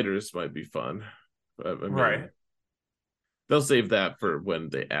 Rebel Fighters might be fun. But, I mean, Right. they'll save that for when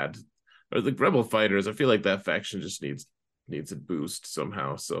they add or the Rebel Fighters. I feel like that faction just needs a boost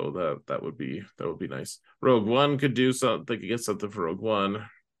somehow. So that would be nice. Rogue One could do something. They could get something for Rogue One.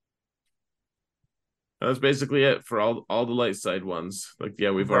 That's basically it for all the light side ones. Like, yeah,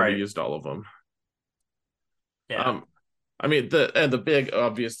 we've already Right. used all of them. Yeah. Um, I mean the big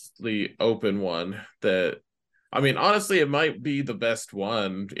obviously open one that I mean honestly it might be the best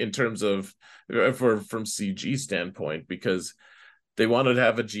one in terms of for from CG standpoint because they wanted to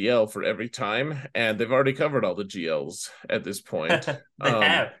have a GL for every time and they've already covered all the GLs at this point. They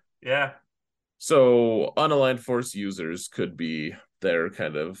have. Yeah. So unaligned force users could be their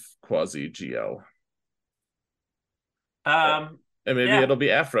kind of quasi GL. Um. And maybe Yeah. it'll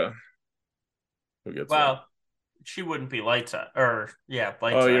be Afra who gets one. Well, she wouldn't be light side, or yeah,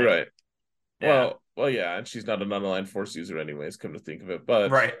 light Oh, you're side. right. Yeah. Well, yeah, and she's not an unaligned force user, anyways. Come to think of it,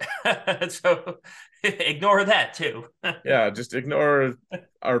 but Right. So ignore that too. yeah, just ignore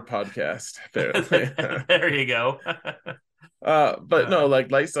our podcast. Apparently, There you go. but no, Uh,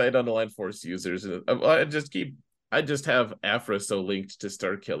 like light side unaligned force users. I just have Afra so linked to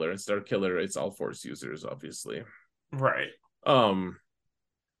Star Killer, and Star Killer it's all force users, obviously. right. Um,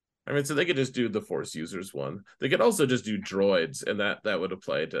 I mean, so they could just do the force users one. They could also just do droids, and that would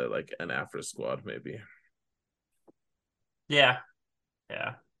apply to like an Afra squad, maybe. Yeah.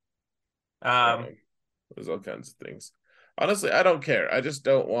 Yeah. I don't Um. know. There's all kinds of things. Honestly, I don't care. I just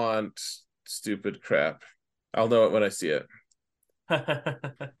don't want stupid crap. I'll know it when I see it.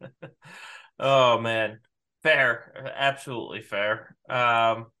 Oh man. Fair. Absolutely fair.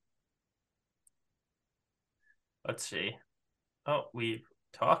 Let's see. Oh, we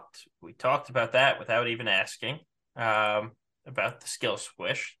talked about that without even asking. Um, about the skill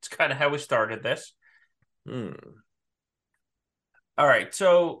squish. It's kind of how we started this. Hmm. All right,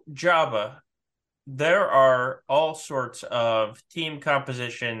 so Java, there are all sorts of team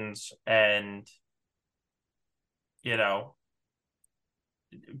compositions and, you know,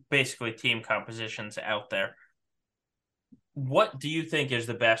 basically team compositions out there. What do you think is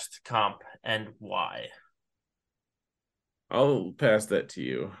the best comp and why? I'll pass that to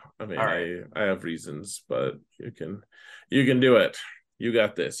you. I All mean, right. I have reasons, but you can do it. You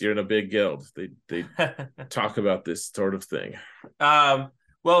got this. You're in a big guild. They talk about this sort of thing. um,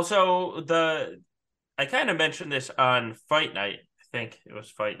 well, so the I kind of mentioned this on Fight Night. I think it was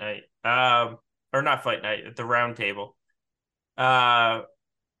Fight Night. Or not Fight Night, at the round table. Uh,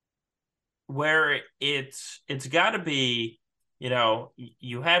 where it's got to be,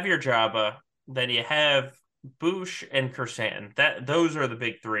 you have your Jabba, then you have Boosh and Kersan. That those are the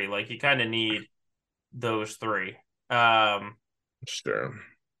big three. Like you kind of need those three. Um, Sure.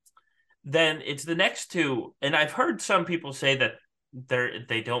 then it's the next two, and I've heard some people say that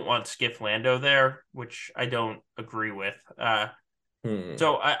they don't want Skiff Lando there, which I don't agree with. Hmm.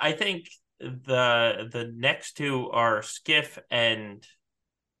 So I think the next two are Skiff and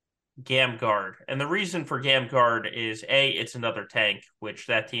Gamguard. And the reason for Gamguard is A, it's another tank, which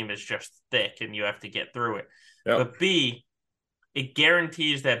that team is just thick and you have to get through it. Yep. But B, it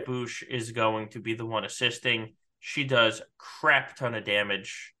guarantees that Boosh is going to be the one assisting. She does crap ton of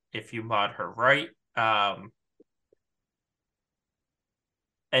damage if you mod her right.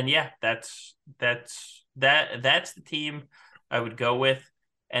 And yeah, that's the team I would go with.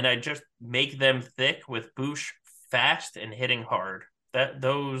 And I just make them thick with Boosh fast and hitting hard.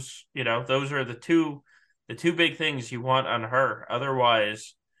 Those are the two big things you want on her.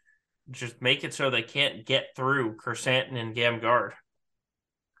 Otherwise, just make it so they can't get through Kersantin and Gamguard.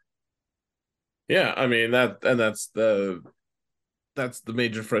 Yeah, I mean that's the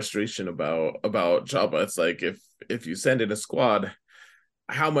major frustration about Jabba. It's like if you send in a squad,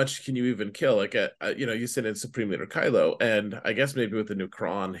 how much can you even kill? Like, you send in Supreme Leader Kylo, and I guess maybe with the new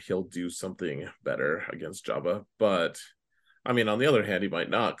Kron, he'll do something better against Jabba. But I mean, on the other hand, he might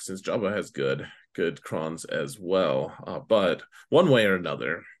not, since Jabba has good Krons as well. But one way or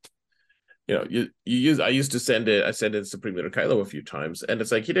another, you use. I used to send it. I sent in Supreme Leader Kylo a few times, and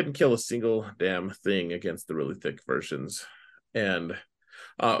it's like he didn't kill a single damn thing against the really thick versions, and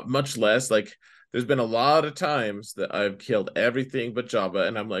much less like there's been a lot of times that I've killed everything but Jabba,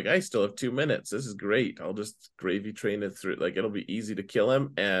 and I'm like, I still have 2 minutes. This is great. I'll just gravy train it through. Like, it'll be easy to kill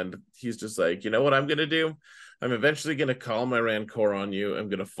him. And he's just like, you know what I'm gonna do? I'm eventually gonna call my Rancor on you. I'm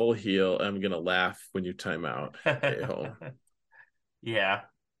gonna full heal. I'm gonna laugh when you time out. A hole. Yeah.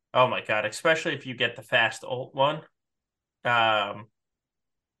 Oh my God. Especially if you get the fast ult one. Um,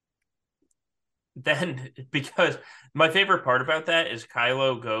 then because my favorite part about that is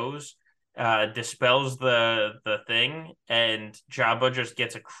Kylo goes, dispels the thing, and Jabba just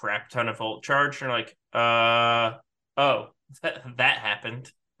gets a crap ton of ult charge. And you're like, oh, that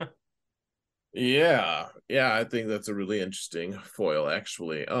happened. Yeah, yeah, I think that's a really interesting foil,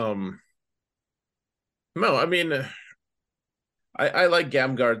 actually. No, I mean, I like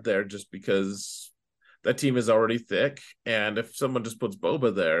Gamgard there just because that team is already thick, and if someone just puts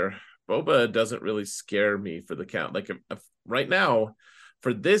Boba there, Boba doesn't really scare me for the count. Like if right now,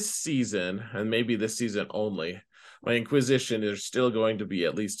 for this season, and maybe this season only, my Inquisition is still going to be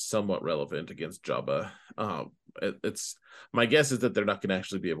at least somewhat relevant against Jabba. It's my guess is that they're not going to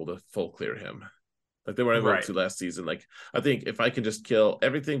actually be able to full clear him like they were able Right. to last season. Like I think if I can just kill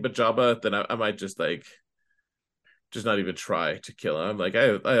everything but Jabba, then I might just like just not even try to kill him. I'm like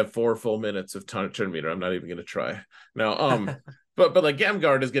I have 4 full minutes of turn meter. I'm not even gonna try now. But like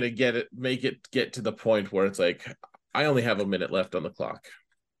Gamgard is gonna make it get to the point where it's like I only have a minute left on the clock.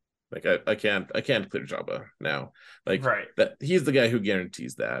 Like I can't clear Jabba now. Like Right. that he's the guy who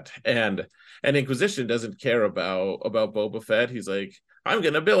guarantees that. And Inquisition doesn't care about Boba Fett. He's like, I'm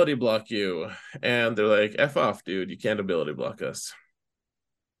gonna ability block you. And they're like, F off, dude, you can't ability block us.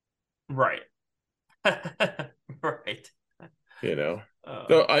 Right. Right. You know. Uh,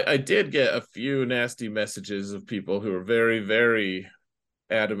 Though I did get a few nasty messages of people who are very, very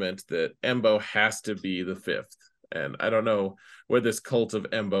adamant that Embo has to be the fifth. And I don't know where this cult of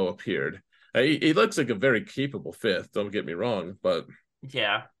Embo appeared. He looks like a very capable fifth, don't get me wrong, but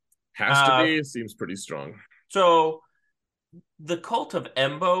yeah. has to Uh, be seems pretty strong. so the cult of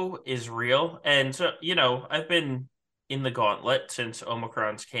Embo is real. And so, I've been in the gauntlet since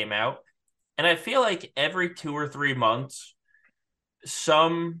Omicron's came out. And I feel like every 2 or 3 months,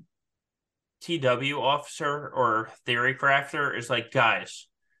 some TW officer or theory crafter is like, guys,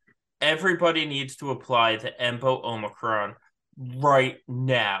 everybody needs to apply the Embo Omicron right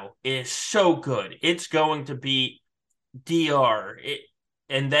now. It is so good. It's going to be DR.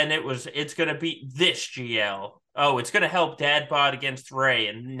 And then it's going to beat this GL. Oh, it's going to help Dadbot against Ray.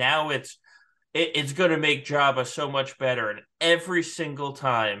 And now it's going to make Jabba so much better. And every single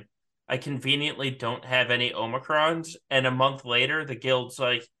time I conveniently don't have any Omicrons. And a month later, the guild's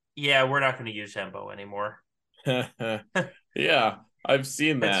like, yeah, we're not going to use Embo anymore. Yeah, I've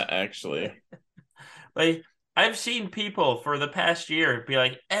seen It's that actually. like, I've seen people for the past year be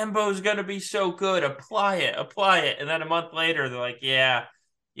like, Embo's going to be so good. Apply it. And then a month later, they're like, yeah,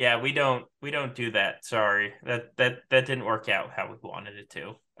 we don't do that. Sorry. That didn't work out how we wanted it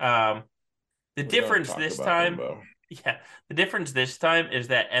to. The We don't difference talk this about time, Embo. yeah, the difference this time is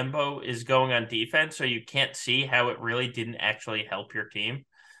that Embo is going on defense, so you can't see how it really didn't actually help your team.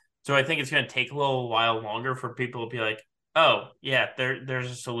 So I think it's going to take a little while longer for people to be like, "Oh, yeah, there's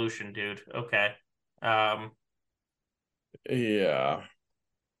a solution, dude." Okay. Um, Yeah.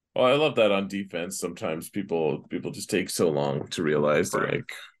 Well, I love that on defense. Sometimes people just take so long to realize they're right.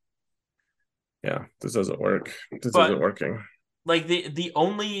 like, yeah, this doesn't work. This isn't But working. like the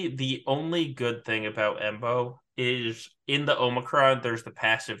only good thing about Embo is in the Omicron, there's the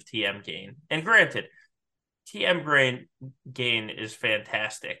passive TM gain. And granted, TM gain is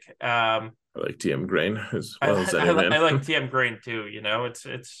fantastic. I like TM Grain as I, well as I, any man. I like TM grain too.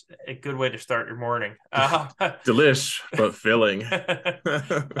 It's a good way to start your morning. Delish, but filling.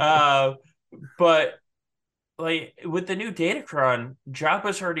 uh, but like with the new Datacron,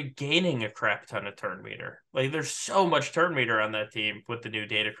 Jabba's already gaining a crap ton of turn meter. Like there's so much turn meter on that team with the new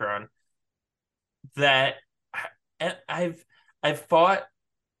Datacron that I've I've fought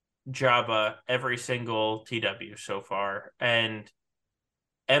Jabba every single TW so far, and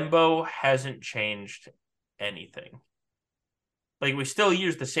Embo hasn't changed anything. Like we still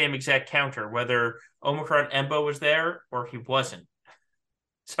use the same exact counter, whether Omicron Embo was there or he wasn't.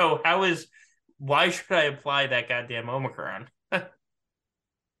 So why should I apply that goddamn Omicron?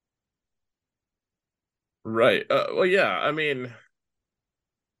 Right. Well, yeah. I mean,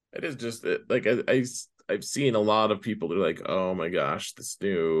 it is just that, like I've seen a lot of people that are like, oh my gosh, this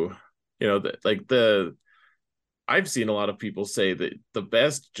new, like I've seen a lot of people say that the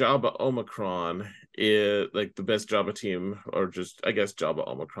best Java Omicron is like the best Java team, or just I guess Java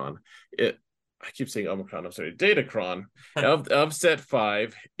Omicron. It I keep saying Omicron, I'm sorry, Datacron of set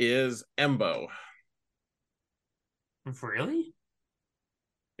 5 is Embo. Really?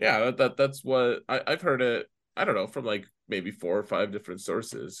 Yeah, that's what I've heard it. I don't know, from like maybe 4 or 5 different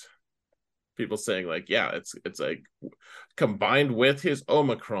sources. People saying like, yeah, it's like combined with his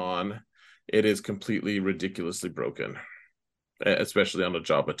Omicron, it is completely ridiculously broken, especially on a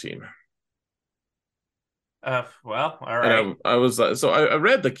Jabba team. Well, all And right. I was so I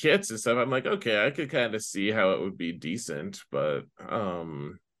read the kits and stuff. I'm like, okay, I could kind of see how it would be decent, but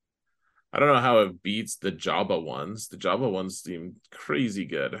I don't know how it beats the Jabba ones. The Jabba ones seem crazy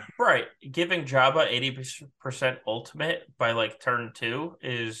good. Right. Giving Jabba 80% ultimate by like turn two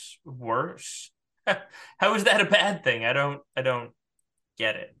is worse. How is that a bad thing? I don't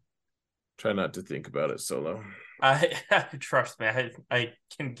get it. Try not to think about it solo. I trust me, I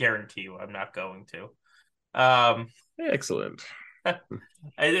can guarantee you I'm not going to. Um Excellent. I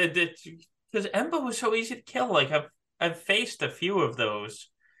because Emba was so easy to kill. Like I've faced a few of those,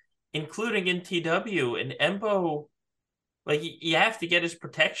 including in TW, and Embo, like you have to get his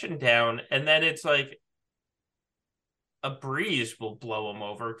protection down, and then it's like a breeze will blow him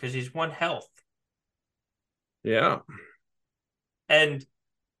over because he's one health. Yeah. And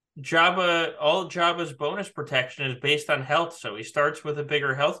Jabba, all Jabba's bonus protection is based on health, so he starts with a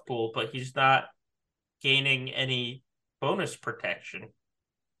bigger health pool, but he's not gaining any bonus protection.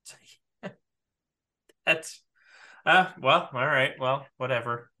 That's well, all right, well,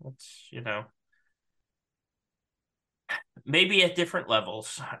 whatever. It's maybe at different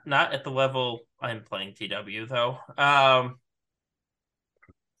levels, not at the level I'm playing TW though. I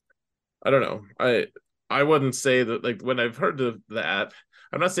don't know. I wouldn't say that, like, when I've heard of that,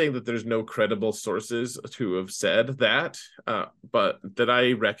 I'm not saying that there's no credible sources to have said that, but that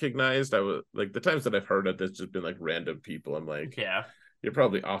I recognized, I was like, the times that I've heard it, it's just been like random people. I'm like, Yeah. you're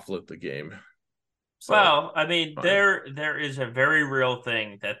probably awful at the game. So Well, I mean, fine. there is a very real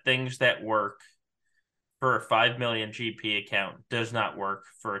thing that things that work for a 5 million GP account does not work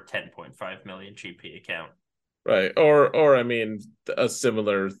for a 10.5 million GP account. Right. Or I mean, a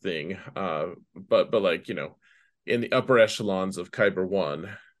similar thing. But like, in the upper echelons of Kyber 1,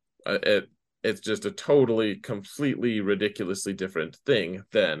 it's just a totally completely ridiculously different thing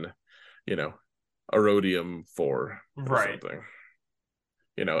than, you know, a rhodium 4 or Right. something.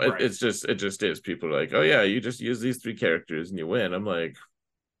 Right. It just is. People are like, "Oh yeah, you just use these 3 characters and you win." I'm like,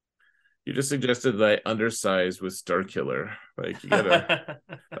 "You just suggested that I undersize with Star Killer. Like, you gotta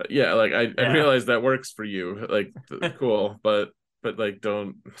yeah, like I Yeah. realize that works for you, like, cool, but like,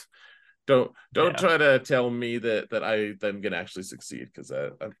 don't Yeah. try to tell me that I'm gonna actually succeed, because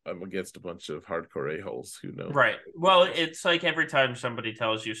I'm against a bunch of hardcore a-holes who know Right. these Well, things. it's like every time somebody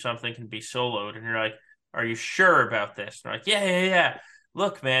tells you something can be soloed, and you're like, "Are you sure about this?" And they're like, "Yeah, yeah, yeah.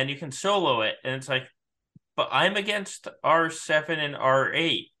 Look, man, you can solo it." And it's like, "But I'm against R7 and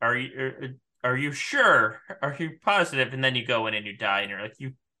R8. Are you sure? Are you positive?" And then you go in and you die, and you're like,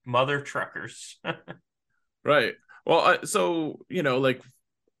 "You mother truckers." Right. Well, so like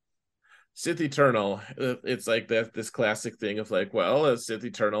Sith Eternal, it's like that this classic thing of like, well, as Sith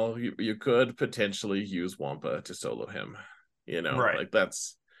Eternal, you could potentially use Wampa to solo him, Right. like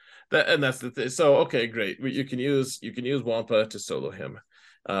that's the thing. So okay, great, you can use Wampa to solo him,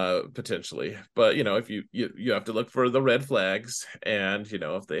 potentially, but if you have to look for the red flags, and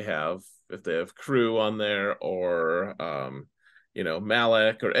if they have crew on there, or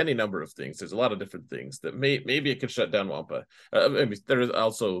Malak, or any number of things. There's a lot of different things that maybe it could shut down Wampa. I mean, there's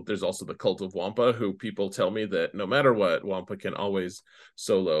also the cult of Wampa, who people tell me that no matter what, Wampa can always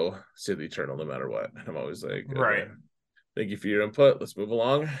solo Sith Eternal no matter what. And I'm always like, okay, Right. thank you for your input. Let's move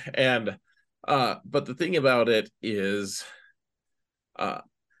along. And but the thing about it is, uh,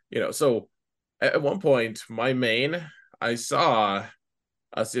 so at one point, my main, I saw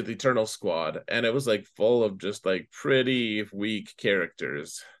a Sith Eternal squad, and it was like full of just like pretty weak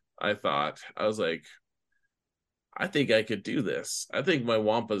characters. I was like, I think I could do this. I think my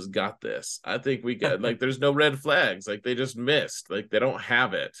Wampa's got this. I think we got, like, there's no red flags. Like, they just missed. Like, they don't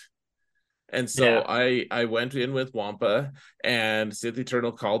have it. And so Yeah. I went in with Wampa, and Sith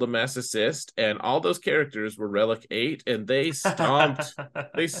Eternal called a mass assist, and all those characters were Relic 8, and they stomped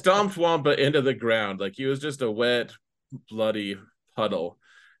Wampa into the ground. Like, he was just a wet, bloody puddle.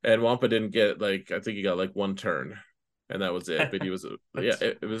 And Wampa didn't get, like, I think he got like one turn, and that was it. But he was, yeah, That's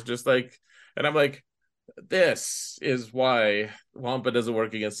it was just like, and I'm like, this is why Wampa doesn't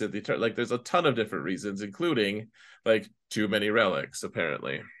work against Sith Eternal. Like, there's a ton of different reasons, including like too many relics,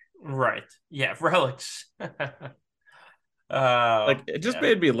 apparently. right. Yeah, relics. Oh, Like, it just yeah.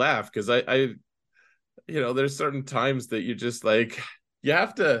 made me laugh, because I there's certain times that you just like, you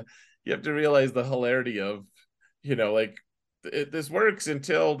have to you have to realize the hilarity of, like this works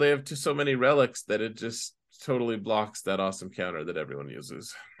until they have so many relics that it just totally blocks that awesome counter that everyone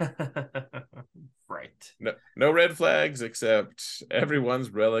uses. Right. No red flags except everyone's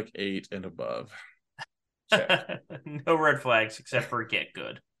relic 8 and above. Check. No red flags except for get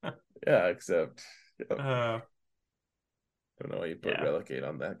good. Yeah, except yep. Uh, Don't know why you put yeah, relic 8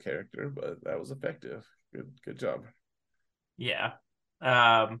 on that character, but that was effective. Good job. yeah.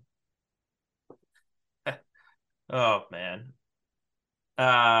 Um, oh man.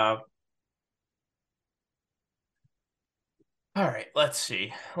 Uh, all right. Let's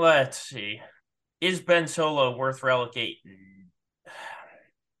see. Let's see. Is Ben Solo worth relegate?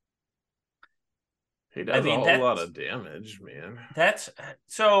 He I does a mean whole lot of damage, man. that's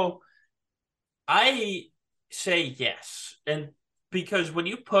so I say yes. And because when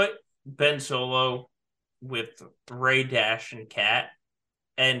you put Ben Solo with Ray Dash and Cat,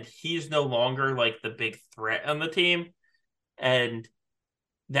 and he's no longer like the big threat on the team, and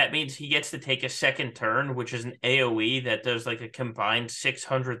that means he gets to take a second turn, which is an AoE that does like a combined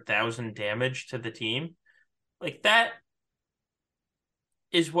 600,000 damage to the team. Like that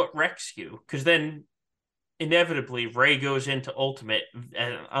is what wrecks you. Because then inevitably Ray goes into ultimate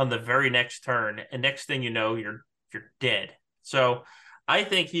on the very next turn, and next thing you know, you're dead. So I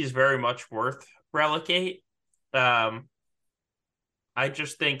think he's very much worth relegate. Um, I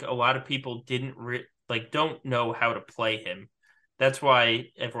just think a lot of people don't know how to play him. That's why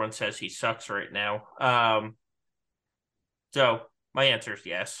everyone says he sucks right now. So my answer is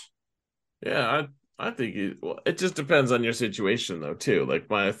yes. Yeah, I think it just depends on your situation though too. Like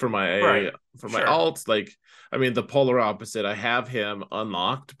Right. for my Sure. alts, like I mean the polar opposite. I have him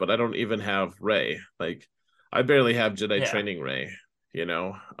unlocked, but I don't even have Ray. Like I barely have Jedi Yeah. training Ray. You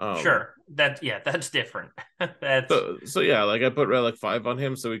know. Sure. That's different. That's So yeah, like I put Relic 5 on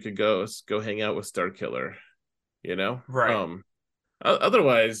him so we could go hang out with Star Killer. You know. right.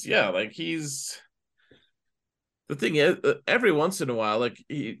 Otherwise, yeah, like the thing is, every once in a while,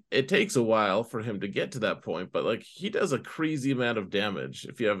 it takes a while for him to get to that point, but like he does a crazy amount of damage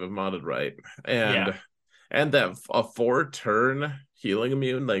if you have him modded right, Yeah. and that a 4 turn healing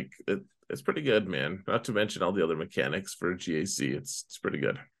immune, it's pretty good, man. Not to mention all the other mechanics for GAC, it's pretty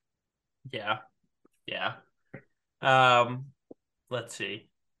good. Yeah. Yeah. Um, let's see.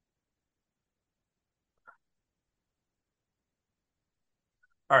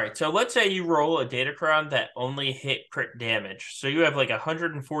 All right, so let's say you roll a Datacron that only hit crit damage. So you have like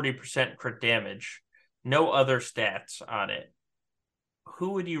 140% crit damage, no other stats on it.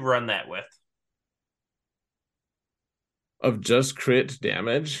 Who would you run that with? Of just crit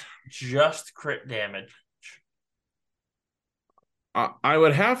damage, Just crit damage. I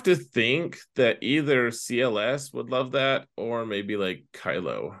would have to think that either CLS would love that or maybe like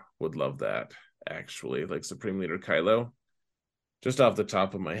Kylo would love that. Actually, like Supreme Leader Kylo. Just off the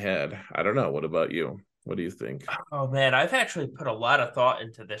top of my head. I don't know. What about you? What do you think? Oh man, I've actually put a lot of thought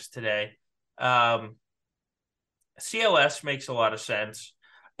into this today. Um, CLS makes a lot of sense.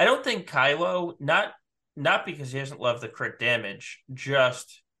 I don't think Kylo, not because he doesn't love the crit damage,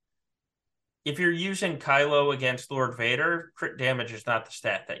 just if you're using Kylo against Lord Vader, crit damage is not the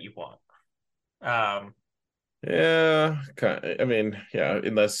stat that you want. Um, Yeah, I mean, yeah,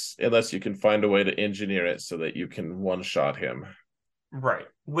 unless you can find a way to engineer it so that you can one shot him. right,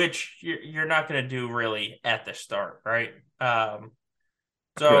 which you're not going to do really at the start, right? Correct.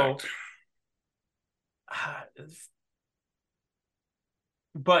 So,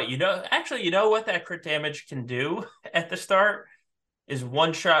 but actually, you know what that crit damage can do at the start is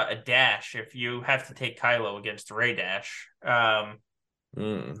one shot a dash if you have to take Kylo against Ray Dash. That's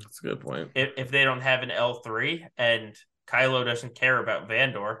a good point. If they don't have an L3 and Kylo doesn't care about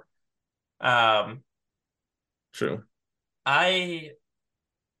Vandor. Um, True. I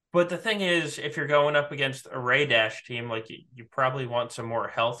But the thing is, if you're going up against a Ray Dash team, like you probably want some more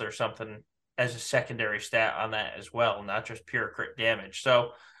health or something as a secondary stat on that as well, not just pure crit damage.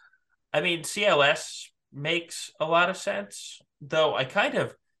 So, I mean, CLS makes a lot of sense, though. I kind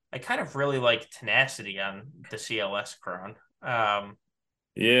of really like tenacity on the CLS Cron.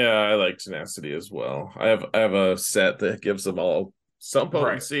 Yeah, I like tenacity as well. I have a set that gives them all some Right,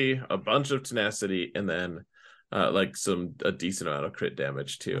 potency, a bunch of tenacity, and then like a decent amount of crit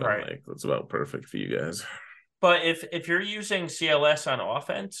damage too. I'm right. like, that's about perfect for you guys. But if you're using CLS on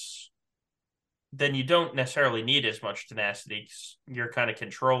offense, then you don't necessarily need as much tenacity because you're kind of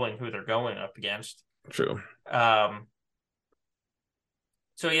controlling who they're going up against. True. Um,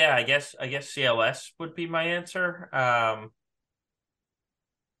 so yeah, I guess CLS would be my answer.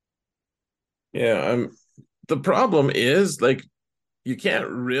 Yeah, I'm the problem is like you can't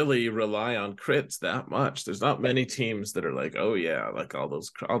really rely on crits that much. There's not many teams that are like, oh yeah, like all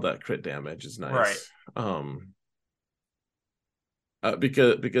that crit damage is Right. nice.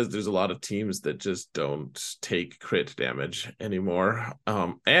 Because there's a lot of teams that just don't take crit damage anymore.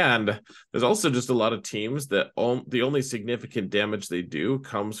 And there's also just a lot of teams that the only significant damage they do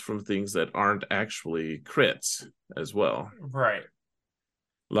comes from things that aren't actually crits as well. Right.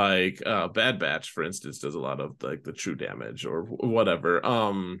 Like Bad Batch, for instance, does a lot of like the true damage or whatever.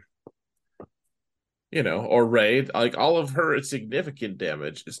 Or Ray, like all of her significant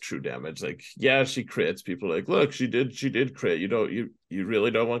damage is true damage. Like, yeah, she crits. People are like, look, she did crit. You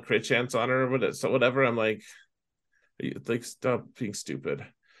really don't want crit chance on her, so whatever. I'm like, stop being stupid.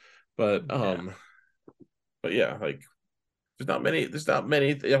 But Yeah. but yeah, like there's not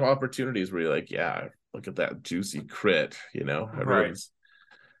many opportunities where you're like, yeah, look at that juicy crit. Right. Everyone's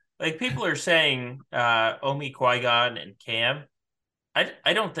Like people are saying Omi, Qui-Gon, and Cam.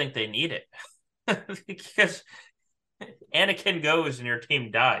 I don't think they need it. Because Anakin goes and your team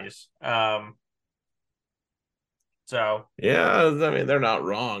dies. So yeah. I mean, they're not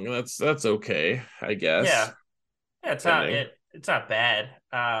wrong. That's okay, I guess. yeah, yeah, Depending. it's not bad.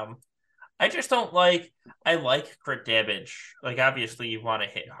 I just don't like I like crit damage. Like obviously you want to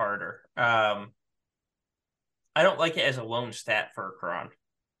hit harder. I don't like it as a lone stat for a Kron.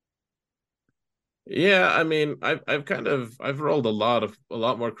 Yeah, I mean, I've rolled a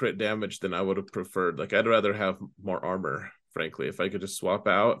lot more crit damage than I would have preferred. Like I'd rather have more armor, frankly. If I could just swap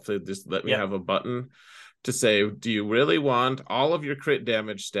out, if they just let me Yep. have a button to say, do you really want all of your crit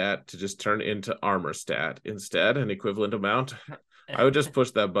damage stat to just turn into armor stat instead, an equivalent amount? I would just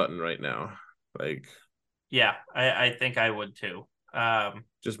push that button right now. Like Yeah, I think I would too.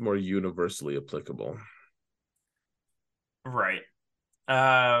 just more universally applicable. Right.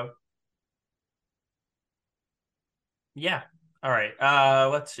 Yeah. All right.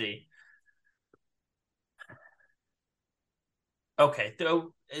 Let's see. Okay,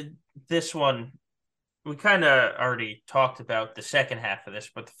 so this one we kind of already talked about the second half of this,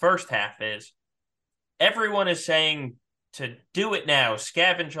 but the first half is everyone is saying to do it now,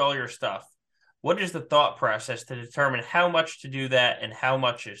 scavenge all your stuff. What is the thought process to determine how much to do that and how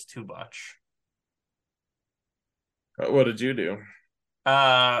much is too much? What did you do?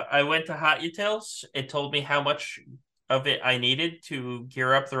 I went to Hot Utils. It told me how much of it I needed to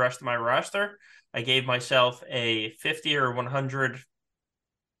gear up the rest of my roster. I gave myself a 50 or 100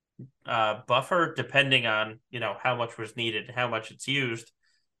 buffer, depending on how much was needed and how much it's used,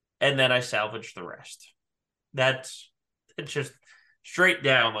 and then I salvaged the rest. That's it's just straight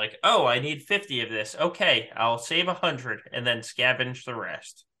down like, oh, I need 50 of this. Okay, I'll save 100 and then scavenge the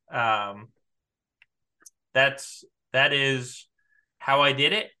rest. That's that is how I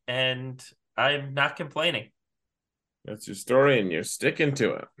did it, and I'm not complaining. That's your story, and you're sticking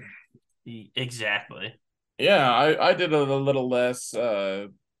to it. Exactly. Yeah, I did a little less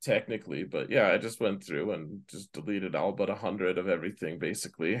technically, but yeah, I just went through and just deleted all but 100 of everything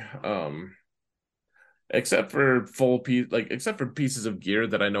basically. Except for except for pieces of gear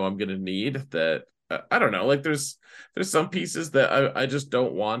that I know I'm gonna need that I don't know, like there's some pieces that I just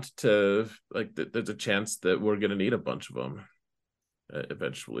don't want to like there's a chance that we're gonna need a bunch of them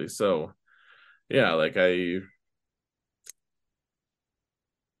eventually. So yeah, like I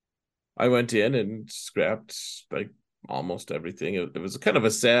went in and scrapped like almost everything. It was kind of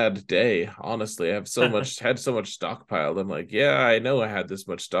a sad day, honestly. Had so much stockpiled. I'm like, yeah, I know I had this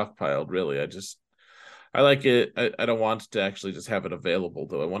much stockpiled. Really, I like it. I don't want to actually just have it available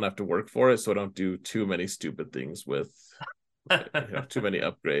though. I want to have to work for it, so I don't do too many stupid things with too many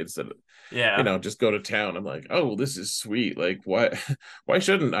upgrades that Yeah, just go to town. I'm like, oh, this is sweet. Like, why why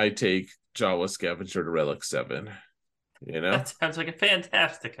shouldn't I take Jawa Scavenger to Relic 7? You know? that sounds like a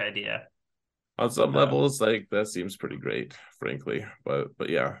fantastic idea. On some Uh, levels, like that seems pretty great, frankly. But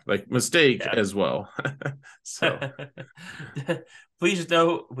yeah, like mistake yeah. as well. So Please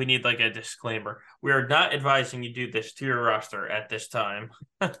note we need like a disclaimer. We are not advising you do this to your roster at this time.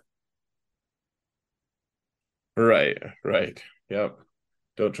 right, right. Yep.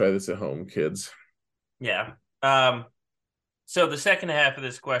 Don't try this at home, kids. Yeah. So the second half of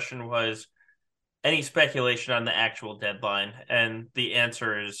this question was any speculation on the actual deadline, and the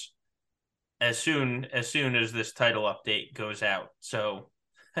answer is as soon as this title update goes out. So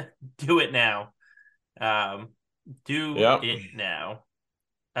do it now. Um, do Yep. it now.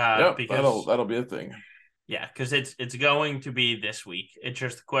 Yep. That'll Because that'll be a thing. yeah, because it's going to be this week. It's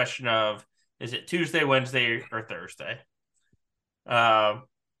just a question of is it Tuesday, Wednesday, or Thursday? Uh,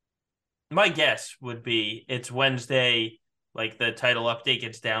 my guess would be it's Wednesday. Like the title update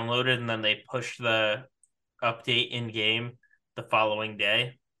gets downloaded, and then they push the update in game the the following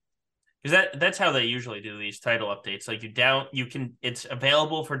day. Because that's how they usually do these title updates. Like you can it's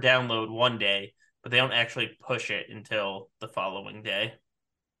available for download one day, but they don't actually push it until the following day.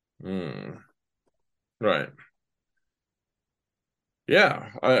 Right. Yeah.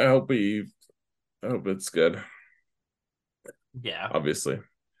 I hope it's good. Yeah. Obviously.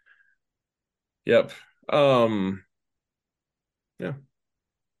 Yep. Um, yeah.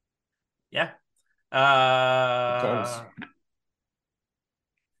 Yeah. Good times.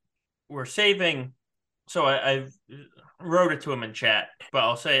 We're saving. So I've wrote it to him in chat, but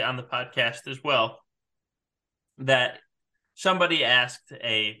I'll say on the podcast as well that somebody asked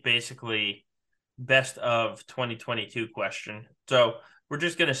a basically best of 2022 question. So we're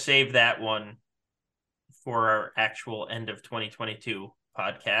just going to save that one for our actual end of 2022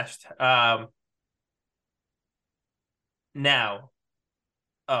 podcast. Now,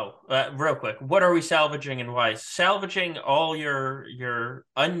 real quick, what are we salvaging and why? Salvaging all your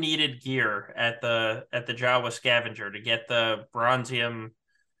unneeded gear at the Jawa scavenger to get the bronzium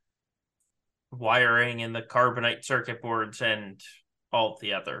wiring and the carbonite circuit boards and all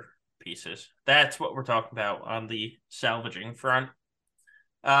the other pieces. That's what we're talking about on the salvaging front.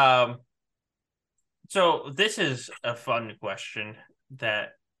 Um, so this is a fun question that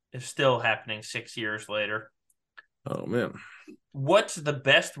is still happening 6 years later. Oh man. What's the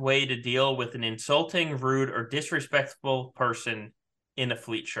best way to deal with an insulting, rude, or disrespectful person in a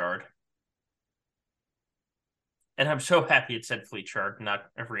fleet shard? And I'm so happy it said fleet shard, not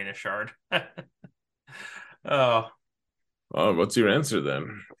arena shard. Oh, What's your answer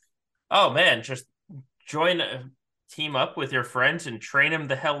then? oh man, just join a team up with your friends and train them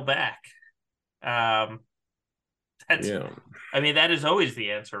the hell back. Um, that's, Yeah. I mean, that is always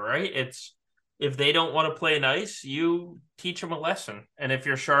the answer, right? It's if they don't want to play nice, you teach them a lesson, and if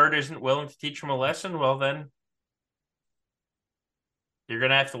your shard isn't willing to teach them a lesson, well, then you're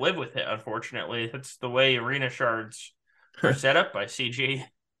gonna have to live with it. Unfortunately, that's the way arena shards are set up by CG.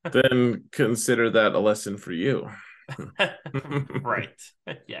 Then consider that a lesson for you. Right?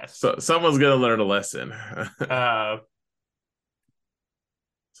 Yes. So someone's gonna learn a lesson. Uh,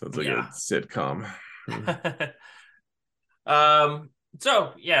 Sounds like a yeah. sitcom. um.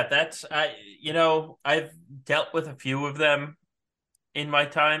 So yeah, that's I've dealt with a few of them in my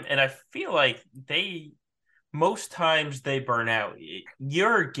time, and I feel like they most times they burn out.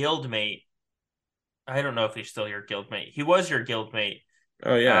 Your guildmate, I don't know if he's still your guildmate. He was your guildmate.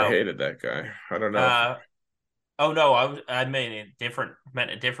 Oh yeah, I Uh, hated that guy. I don't know if uh, oh no, I meant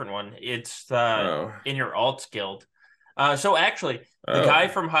a different one. It's oh in your alts guild. So actually, the oh guy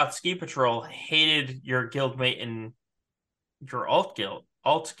from Hot Ski Patrol hated your guildmate in your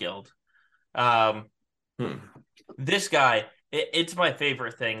alts guild. Um, hmm. this guy, it's my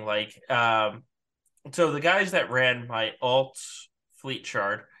favorite thing. Like, so the guys that ran my alts fleet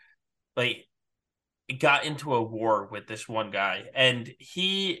shard, like, got into a war with this one guy, and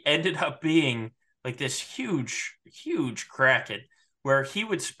he ended up being like this huge kraken where he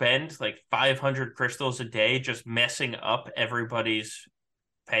would spend like 500 crystals a day just messing up everybody's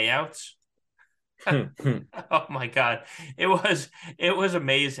payouts. Oh my god, it was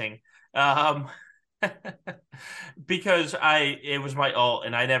amazing. Um, because it was my alt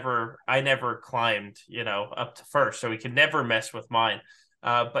and I never climbed, up to first, so he could never mess with mine.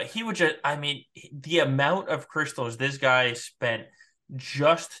 But he would just, I mean, the amount of crystals this guy spent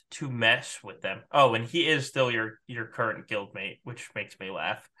just to mess with them. Oh, and he is still your current guildmate, which makes me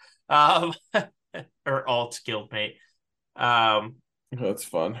laugh. Um, or alt guildmate. Um, That's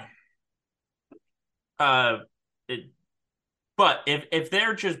fun. uh, it, but if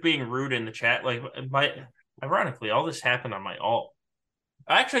they're just being rude in the chat, like ironically, all this happened on my alt.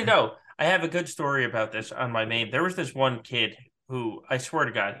 Actually, no. I have a good story about this on my main. There was this one kid who I swear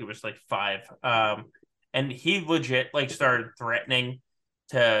to God, he was like 5. And he legit like started threatening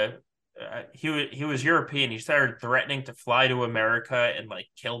to. He was European. He started threatening to fly to America and like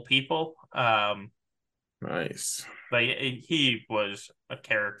kill people. Nice. Like he was a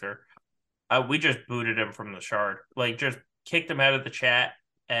character. We just booted him from the shard. Like just kicked him out of the chat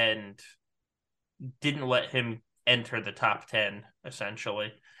and didn't let him enter the top 10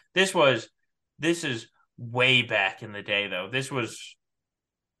 essentially. This was this is way back in the day though. This was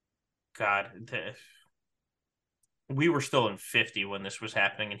god we were still in 50 when this was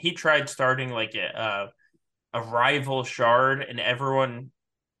happening, and he tried starting like a rival shard, and everyone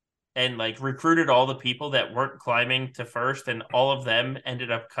and like recruited all the people that weren't climbing to first, and all of them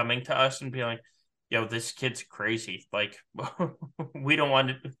ended up coming to us and being like, yo, this kid's crazy, like we don't want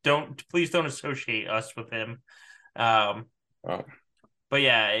to don't please don't associate us with him. um Oh. But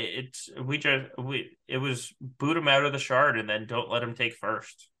yeah, it was boot him out of the shard and then don't let him take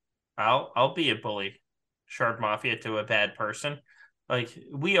first. I'll be a bully, shard mafia to a bad person. Like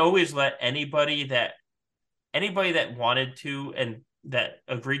we always let anybody that wanted to and that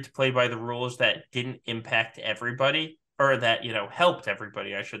agreed to play by the rules that didn't impact everybody or that helped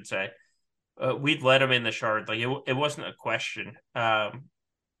everybody, I should say. We'd let them in the shard. Like it wasn't a question.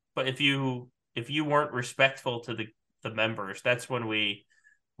 But if you weren't respectful to the members, that's when we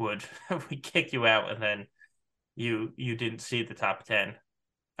would we kick you out, and then you didn't see the top 10.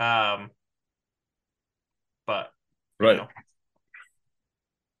 Um, but you Right. know,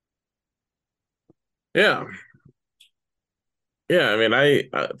 Yeah. Yeah. I mean,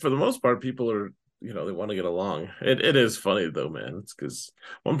 for the most part, people are, they want to get along. It is funny though, man. It's because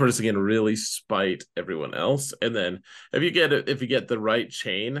one person can really spite everyone else. And then if you get the right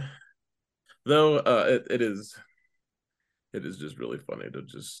chain, though, it is just really funny to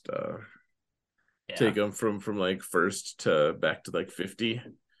just yeah, take them from like first to back to like 50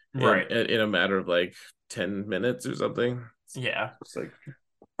 in right, in a matter of like 10 minutes or something. yeah. It's like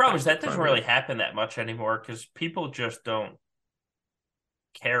Problem is half the that doesn't time, really right? happen that much anymore because people just don't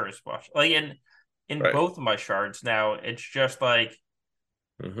care as much. Like in Right. both of my shards now, it's just like,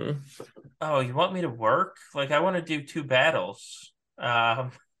 Mm-hmm. oh, you want me to work? Like I want to do two battles.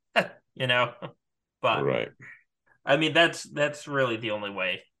 you know, but Right. I mean that's really the only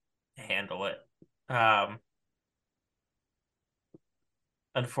way to handle it. Um,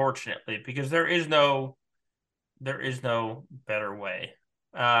 Unfortunately, because there is no better way.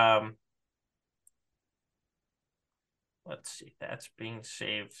 Um, let's see, that's being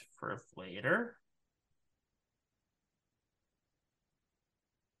saved for later.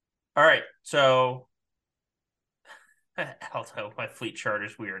 All right, so although my fleet chart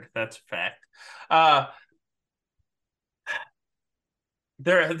is weird, that's a fact. Uh,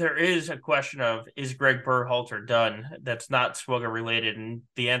 there is a question of is Greg Berhalter done? That's not Swugger related, and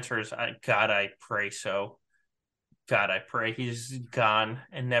the answer is God, I pray so. God, I pray he's gone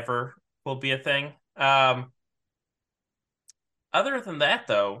and never will be a thing. Other than that,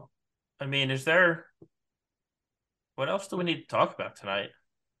 though, I mean, is there what else do we need to talk about tonight?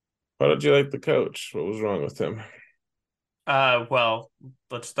 Why don't you like the coach? What was wrong with him? Well,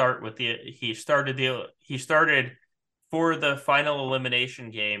 let's start with he started for the final elimination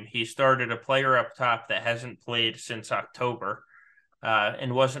game. He started a player up top that hasn't played since October,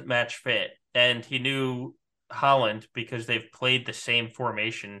 and wasn't match fit, and he knew Holland because they've played the same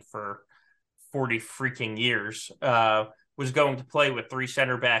formation for 40 freaking years. Was going to play with three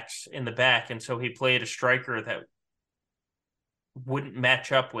center backs in the back, and so he played a striker that wouldn't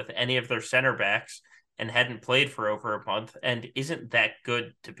match up with any of their center backs and hadn't played for over a month and isn't that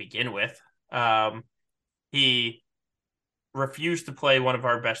good to begin with. He refused to play one of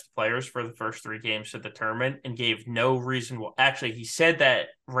our best players for the first three games of the tournament and gave no reason. Well, actually, he said that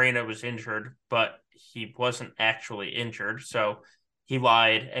Reyna was injured, but he wasn't actually injured. So he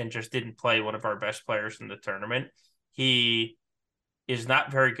lied and just didn't play one of our best players in the tournament. He is not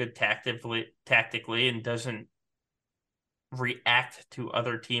very good tactically and doesn't react to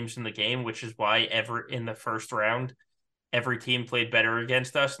other teams in the game, which is why ever in the first round, every team played better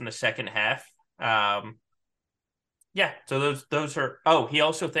against us in the second half. Yeah, so those are. Oh, he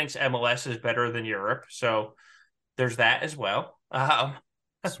also thinks MLS is better than Europe, so there's that as well.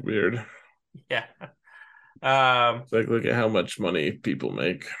 It's weird. Yeah. Um, It's like, look at how much money people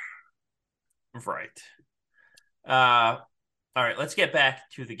make. right. Uh, all right, let's get back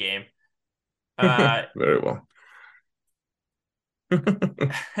to the game. Uh, Very well.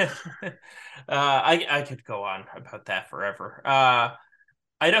 I could go on about that forever.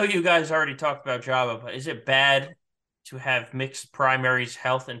 I know you guys already talked about Java, but is it bad to have mixed primaries,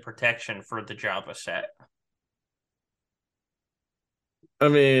 health, and protection for the Java set? I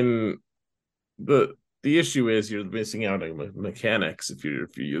mean, the issue is you're missing out on mechanics if you're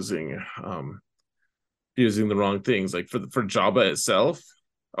using the wrong things. Like for Java itself.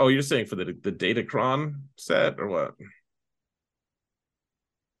 Oh, you're saying for the Datacron set or what?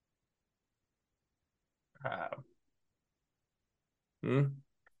 Uh, Hmm?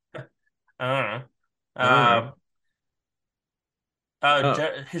 I don't know. I don't know.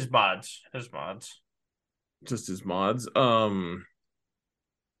 Oh, His mods. just his mods. Yeah,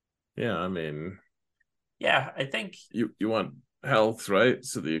 I mean, Yeah, I think. you want health, right?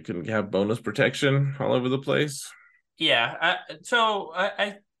 So that you can have bonus protection all over the place. Yeah. So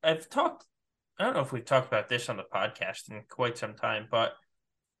I've talked. I don't know if we've talked about this on the podcast in quite some time, but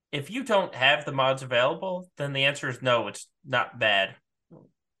if you don't have the mods available, then the answer is no. It's not bad.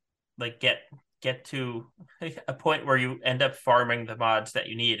 Like get to a point where you end up farming the mods that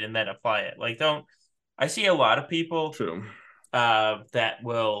you need and then apply it. Like, don't I see a lot of people True. that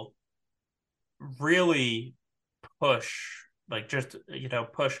will really push, like, just,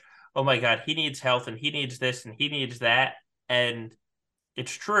 push, oh my God, he needs health and he needs this and he needs that. And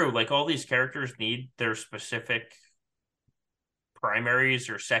it's true, like, all these characters need their specific primaries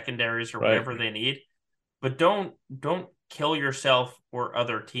or secondaries or Right. whatever they need. But don't kill yourself or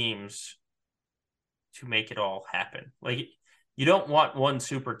other teams to make it all happen. Like, you don't want one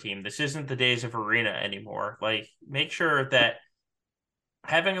super team. This isn't the days of arena anymore. Like, make sure that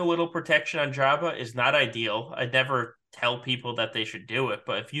having a little protection on Jabba is not ideal. I never tell people that they should do it,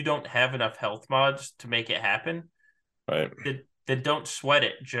 but if you don't have enough health mods to make it happen, Right. then don't sweat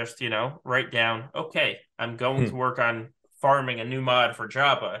it. Just, write down, okay, I'm going Hmm. to work on farming a new mod for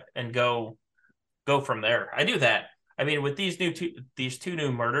Jabba and go from there. I do that. I mean, with these two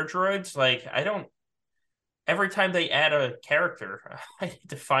new murder droids, like, I don't every time they add a character, I need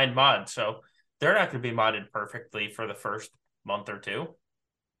to find mods. So they're not going to be modded perfectly for the first month or two.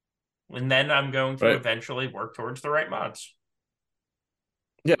 And then I'm going to Right. eventually work towards the right mods.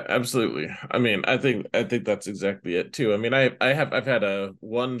 Yeah, absolutely. I mean, I think that's exactly it too. I mean, I've had a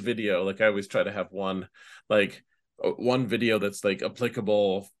one video, like I always try to have one, like one video that's like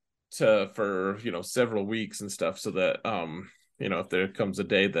applicable to for, several weeks and stuff, so that if there comes a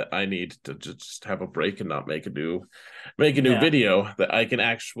day that I need to just have a break and not make a new Yeah. video, that I can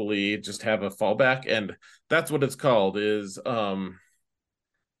actually just have a fallback. And that's what it's called, is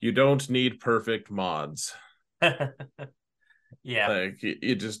you don't need perfect mods. Yeah. Like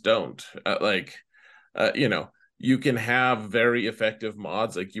you just don't. Uh, you know, you can have very effective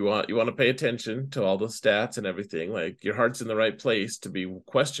mods. Like you want to pay attention to all the stats and everything. Like your heart's in the right place to be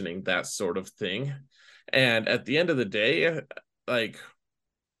questioning that sort of thing. And at the end of the day, like,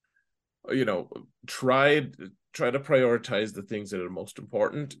 you know, try try to prioritize the things that are most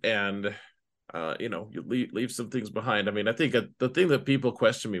important, and you leave some things behind. I mean, I think the thing that people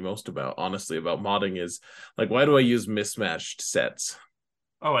question me most about, honestly, about modding is like, why do I use mismatched sets?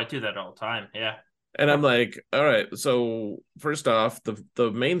 Oh, I do that all the time. Yeah. And I'm like, all right, so first off,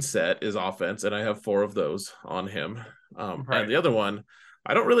 the main set is offense, and I have four of those on him. And Right. the other one,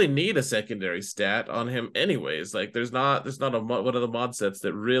 I don't really need a secondary stat on him anyways. Like there's not one of the mod sets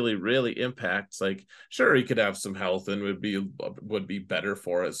that really impacts. Like, sure, he could have some health and would be better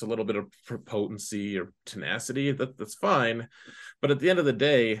for it. So a little bit of potency or tenacity, that's fine. But at the end of the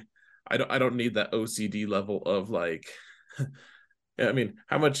day, I don't need that OCD level of like yeah, I mean,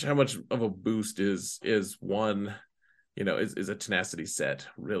 how much of a boost is one, is a tenacity set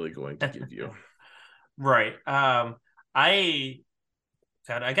really going to give you? Right. I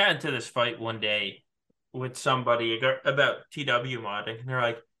I got into this fight one day with somebody about TW modding, and they're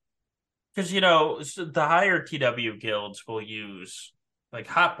like, because the higher TW guilds will use like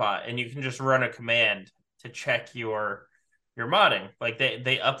Hotbot, and you can just run a command to check your modding. Like,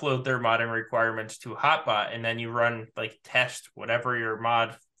 they upload their modding requirements to Hotbot, and then you run like test whatever your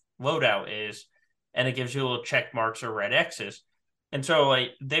mod loadout is, and it gives you little check marks or red X's. And so,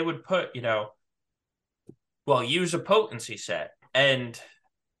 like, they would put, well, use a potency set, and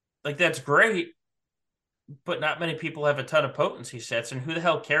like, that's great, but not many people have a ton of potency sets. And who the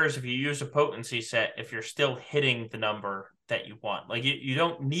hell cares if you use a potency set if you're still hitting the number that you want? Like, you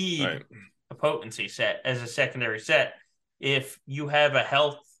don't need Right, a potency set as a secondary set if you have a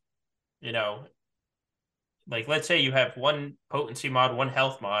health, you know, like, let's say you have one potency mod, one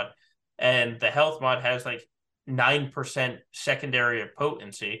health mod, and the health mod has like 9% secondary of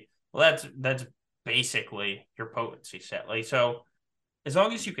potency. Well, that's basically your potency set. Like, so as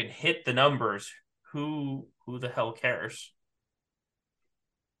long as you can hit the numbers, who the hell cares?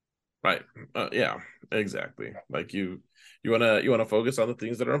 right. Yeah, exactly. Like you want to focus on the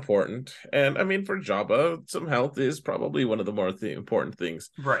things that are important. And I mean, for Java, some health is probably one of the more important things.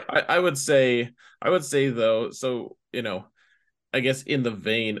 Right. I would say though, so I guess in the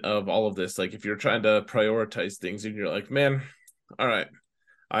vein of all of this, like if you're trying to prioritize things and you're like, man, all right,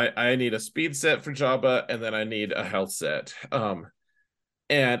 I need a speed set for Java, and then I need a health set.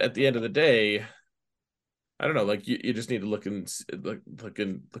 And at the end of the day, I don't know, like you just need to look in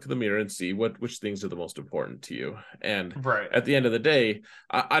the mirror and see which things are the most important to you. And Right. at the end of the day,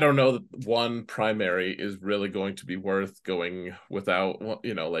 I don't know that one primary is really going to be worth going without,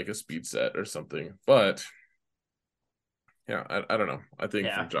 like a speed set or something. But yeah, I don't know. I think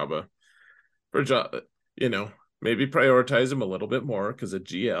Yeah. for Java, you know, maybe prioritize him a little bit more, because a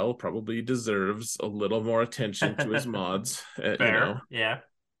GL probably deserves a little more attention to his mods, Fair. Yeah.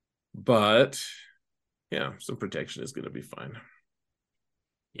 but yeah, some protection is going to be fine.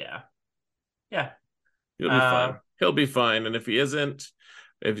 Yeah. Yeah. He'll be Uh, fine. He'll be fine. And if he isn't,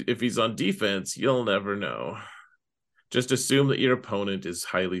 if he's on defense, you'll never know. Just assume that your opponent is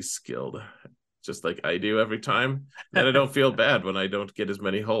highly skilled, just like I do every time. Then I don't feel bad when I don't get as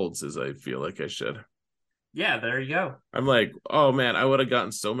many holds as I feel like I should. yeah, there you go. I'm like, oh man, I would have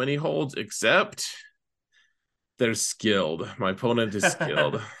gotten so many holds, except they're skilled. My opponent is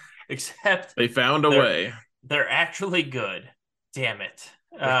skilled. Except They found a they're way. they're actually good. Damn it.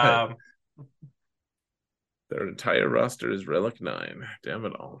 Right. Their entire roster is Relic 9. Damn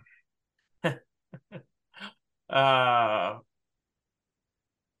it all. uh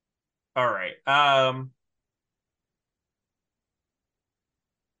all right.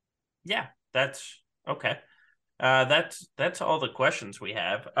 Yeah, that's okay. That's all the questions we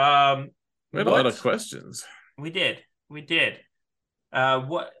have. We had a lot What of questions. we did. We did.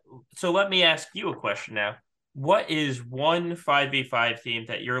 What so let me ask you a question now. What is one 5v5 team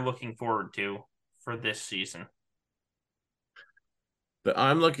that you're looking forward to for this season? That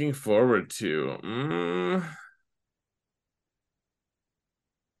I'm looking forward to.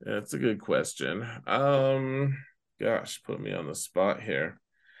 That's a good question. Gosh, put me on the spot here.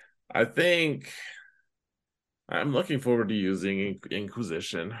 I think I'm looking forward to using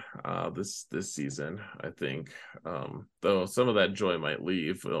Inquisition this season. I think, though some of that joy might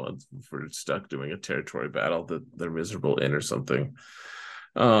leave if we're stuck doing a territory battle that they're miserable in or something.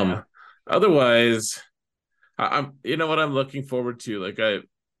 Yeah. Um, Otherwise, I'm you know what I'm looking forward to. Like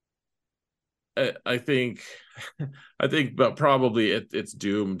I think I think but probably it's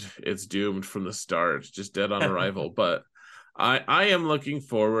doomed. It's doomed from the start, just dead on arrival. But I am looking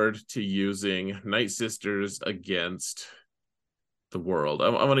forward to using Night Sisters against the world. I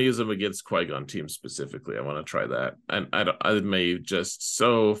want to use them against Qui-Gon team specifically. I want to try that. And I may just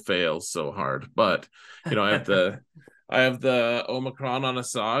so fail so hard. But I have the Omicron on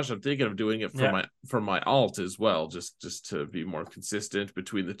Asajj. I'm thinking of doing it Yeah. for my alt as well, just to be more consistent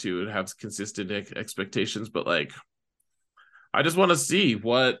between the two and have consistent expectations. But like, I just want to see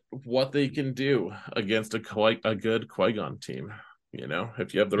what they can do against a good Qui-Gon team.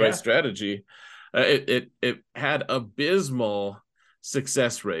 If you have the right Yeah. strategy, it had abysmal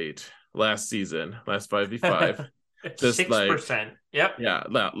success rate last season, last 5v5. It's Just like 6%. Yep. yeah,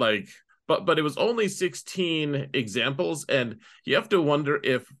 like but it was only 16 examples, and you have to wonder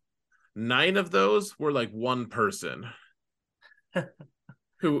if 9 of those were like one person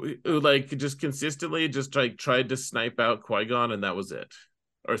who like just consistently just like tried to snipe out Qui-Gon and that was it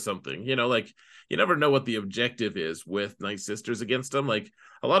or something. Like you never know what the objective is with Night Sisters against them. Like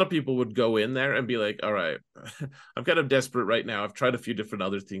a lot of people would go in there and be like, all right, I'm kind of desperate right now. I've tried a few different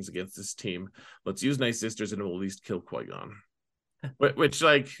other things against this team. Let's use Night Sisters and we'll at least kill Qui-Gon. Which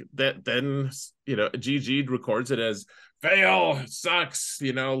like that then GG records it as fail, sucks,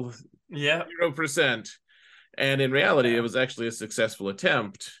 Yeah. 0%. And in reality, it Yeah. was actually a successful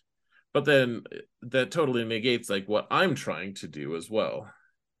attempt. But then that totally negates like what I'm trying to do as well.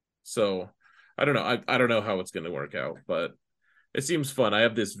 So I don't know. I don't know how it's going to work out, but it seems fun. I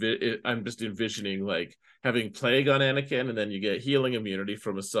have this. I'm just envisioning like having plague on Anakin, and then you get healing immunity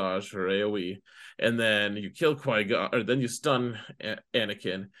from Asajj or AOE, and then you kill Qui-Gon, or then you stun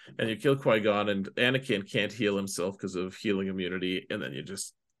Anakin, and you kill Qui-Gon, and Anakin can't heal himself because of healing immunity, and then you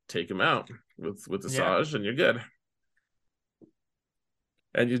just take him out with Yeah. Asajj, and you're good.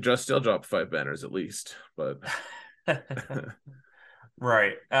 And you just still drop 5 banners at least, but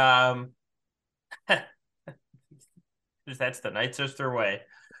Right. That's the Night Sister way.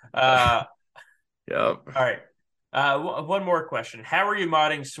 Uh, yep. all right. One more question. How are you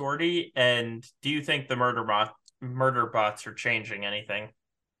modding Sortie, and do you think the murder bots are changing anything?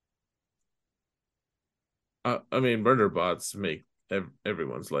 I mean, murder bots make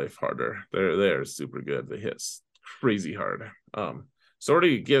everyone's life harder. They're super good. They hit crazy hard. Sort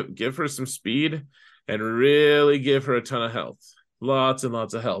of give her some speed and really give her a ton of health, lots and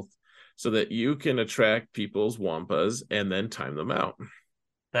lots of health, so that you can attract people's wampas and then time them out.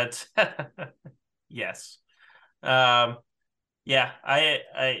 That's yes. Um, yeah,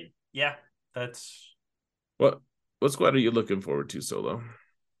 yeah, that's What squad are you looking forward to, Solo?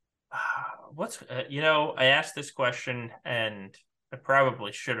 I asked this question and I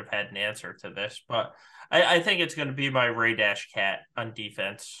probably should have had an answer to this, but I think it's going to be my Ray Dash Cat on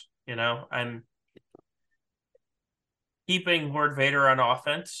defense. I'm keeping Lord Vader on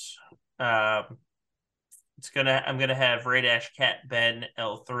offense. Um, I'm gonna have Ray Dash Cat Ben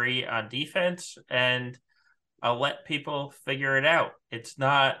L3 on defense, and I'll let people figure it out. It's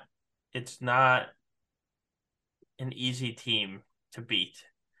not an easy team to beat.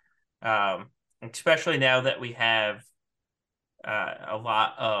 Especially now that we have a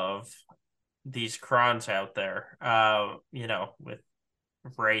lot of these Krons out there.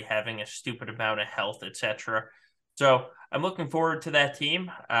 With Ray having a stupid amount of health, etc. So I'm looking forward to that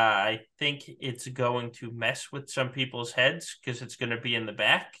team. I think it's going to mess with some people's heads because it's going to be in the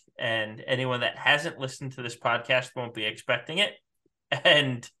back, and anyone that hasn't listened to this podcast won't be expecting it.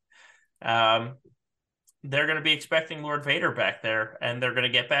 And um, they're going to be expecting Lord Vader back there, and they're going to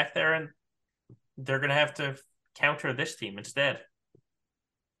get back there, and they're going to have to counter this team instead.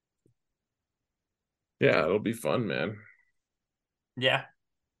 Yeah, it'll be fun, man. Yeah.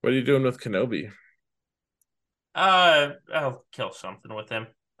 What are you doing with Kenobi? I'll kill something with him.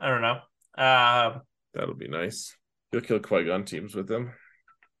 I don't know. Um, That'll be nice. You'll kill Qui-Gon teams with him.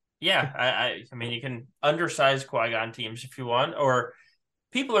 yeah, I mean, you can undersize Qui-Gon teams if you want, or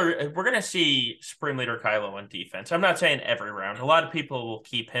we're gonna see Supreme Leader Kylo on defense. I'm not saying every round. A lot of people will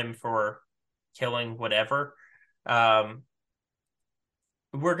keep him for killing whatever. Um,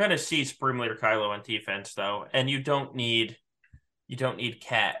 we're gonna see Supreme Leader Kylo on defense though, and you don't need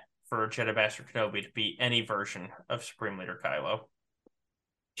Cat for Jedi Master Kenobi to be any version of Supreme Leader Kylo.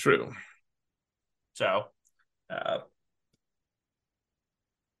 True. So, uh,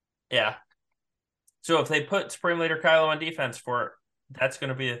 yeah. So if they put Supreme Leader Kylo on defense for it, that's going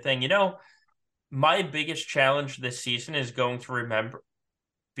to be the thing. My biggest challenge this season is going to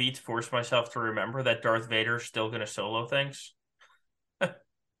to force myself to remember that Darth Vader is still going to solo things.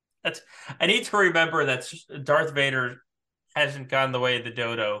 That's I need to remember that Darth Vader hasn't gone the way of the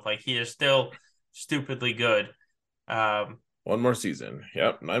dodo. Like he is still stupidly good. Um, One more season.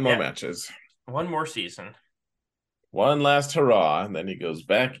 Yep, 9 more yeah, matches. one more season. One last hurrah, and then he goes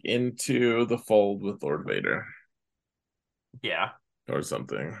back into the fold with Lord Vader Yeah, or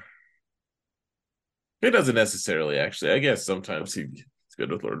something. He doesn't necessarily, actually. I guess sometimes he's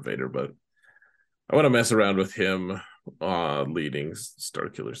good with Lord Vader, but I want to mess around with him leading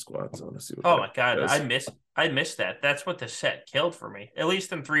Starkiller squads. I want to see what oh that my god, I does. miss I miss that. That's what the set killed for me. At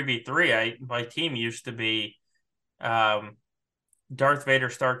least in 3v3, I my team used to be um Darth Vader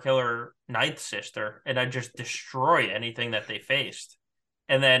Starkiller Ninth Sister, and I'd just destroy anything that they faced.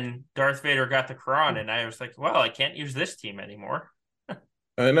 And then Darth Vader got the Kron, and I was like, well, I can't use this team anymore.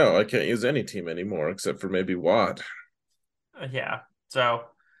 I know I can't use any team anymore except for maybe Watt. Yeah. So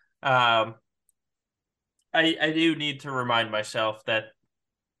um I do need to remind myself that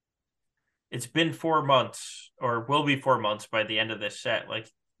it's been 4 months, or will be 4 months by the end of this set. Like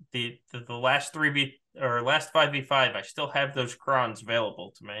the last 3v or last 5v5, I still have those crons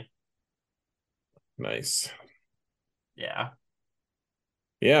available to me. Nice. Yeah.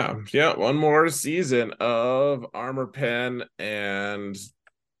 Yeah. One more season of Armor Pen and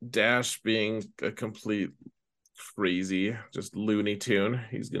Dash being a complete crazy, just Looney Tune.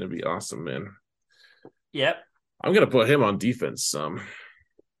 He's gonna be awesome, man. Yep. I'm gonna put him on defense some.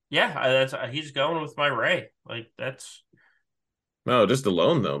 Yeah, that's he's going with my Ray. Like that's No, just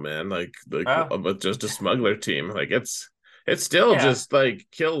alone though, man. Like oh with just a smuggler team, like it's still yeah, just like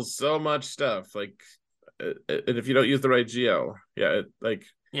kills so much stuff. Like, and if you don't use the right GL, yeah,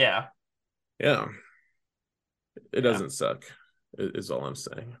 yeah, yeah, it yeah. doesn't suck. Is all I'm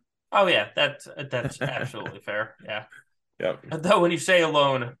saying. Oh yeah, that's absolutely fair. Yeah. Yep. Though when you say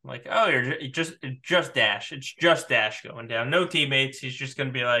alone, like, oh, you're just Dash. It's just Dash going down. No teammates. He's just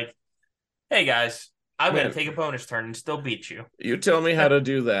gonna be like, hey guys, I'm gonna Man, take a bonus turn and still beat you. you tell me how to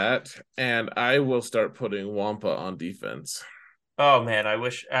do that, and I will start putting Wampa on defense. Oh man, I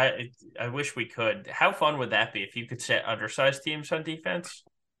wish we could. How fun would that be if you could set undersized teams on defense?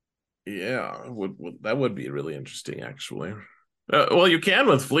 Yeah, would that would be really interesting, actually. Well, you can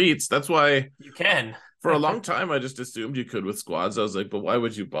with fleets. That's why You can. for a long time I just assumed you could with squads. I was like, but why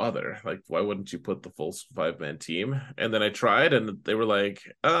would you bother? Like, why wouldn't you put the full 5-man team? And then I tried, and they were like,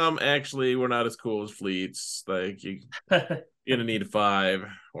 actually, we're not as cool as fleets. Like, you're gonna need 5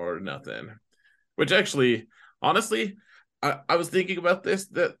 or nothing. Which actually, honestly, I was thinking about this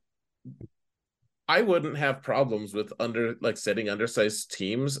that I wouldn't have problems with setting undersized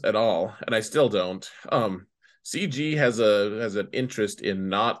teams at all, and I still don't. CG has an interest in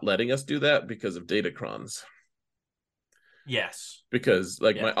not letting us do that because of datacrons. Yes. Because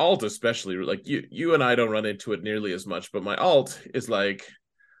like Yeah. my alt, especially, like you and I don't run into it nearly as much, but my alt is like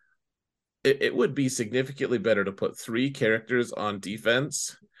it would be significantly better to put 3 characters on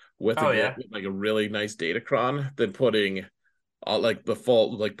defense with Oh yeah. like a really nice datacron than putting like the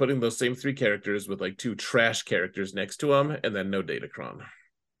full like putting those same 3 characters with like 2 trash characters next to them and then no datacron.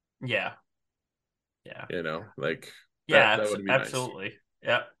 Yeah. Yeah. Like that Yeah. would be nice. Absolutely.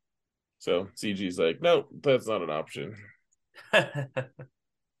 Yeah. So CG's like, no, that's not an option.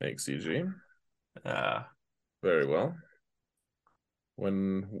 Thanks, CG. uh, Very well.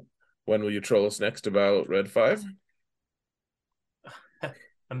 When When will you troll us next about Red 5?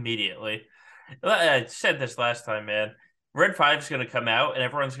 Immediately. I said this last time, man. Red 5 is going to come out, and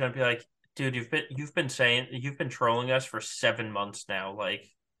everyone's going to be like, "Dude, you've been trolling us for 7 months now. Like,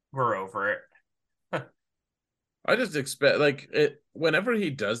 we're over it." I just expect like it whenever he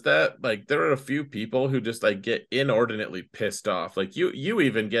does that, like there are a few people who just like get inordinately pissed off. Like you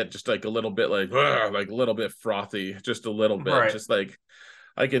even get just like a little bit like a little bit frothy, just a little bit. Right. Just like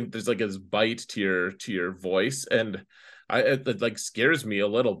I can there's like this bite to your voice and it like scares me a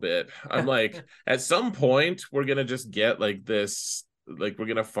little bit. I'm like at some point we're gonna just get like this like we're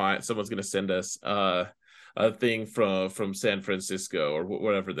gonna find someone's gonna send us a thing from San Francisco or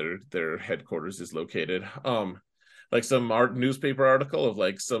wherever their headquarters is located. Like some art newspaper article of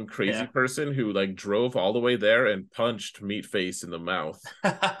like some crazy Yeah. person who like drove all the way there and punched Meatface in the mouth.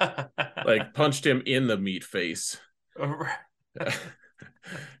 Like punched him in the meat face.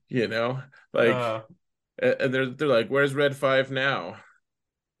 You know? Like uh, and they're like, where's Red 5 now?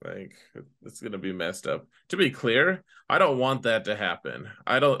 Like it's gonna be messed up. To be clear, I don't want that to happen.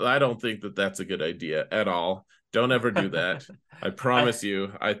 I don't think that that's a good idea at all. Don't ever do that. I I promise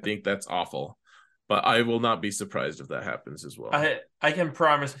you, I think that's awful. But I will not be surprised if that happens as well. I can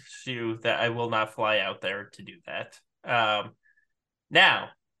promise you that I will not fly out there to do that. Now,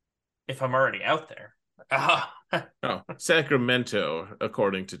 if I'm already out there, Oh, Sacramento,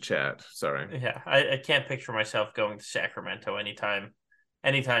 according to chat. Sorry. yeah, I can't picture myself going to Sacramento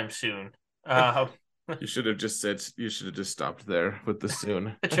anytime soon. You should have just said you should have just stopped there with the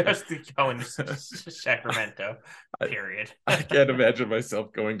soon. Just going to Sacramento, I, period. I can't imagine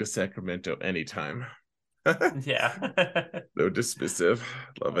myself going to Sacramento anytime. Yeah. No dismissive.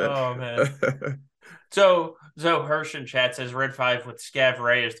 Love it. Oh man. So Hirsch in chat says Red 5 with Scav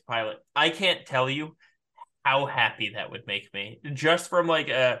Ray as the pilot. I can't tell you how happy that would make me. Just from like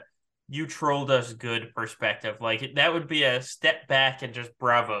a you trolled us good perspective. Like that would be a step back and just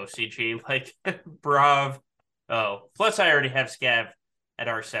bravo, CG. Like brav. Oh, plus I already have Scav at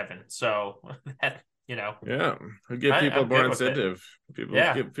R7. So that, Yeah, give people I'm more good with it. incentive. People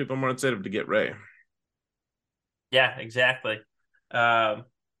Yeah. give people more incentive to get Ray. Yeah, exactly. Um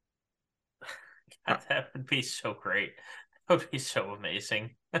Uh, God, that would be so great. That would be so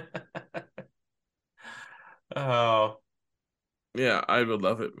amazing. Oh, yeah, I would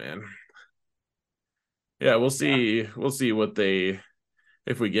love it, man. Yeah, we'll yeah. see. We'll see what they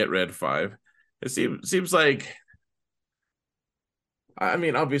if we get Red 5. It seems like I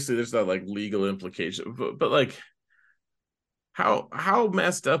mean, obviously there's not like legal implication, but like how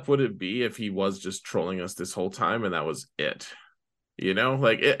messed up would it be if he was just trolling us this whole time and that was it? You know,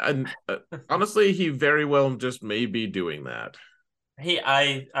 like it. And honestly, he very well just may be doing that.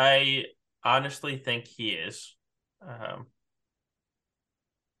 I honestly think he is. Um,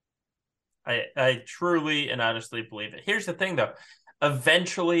 I truly and honestly believe it. Here's the thing, though.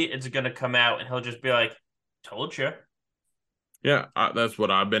 Eventually, it's going to come out, and he'll just be like, "Told you." Yeah, that's what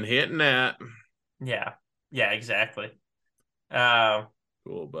I've been hitting at. Yeah, yeah, exactly. Um,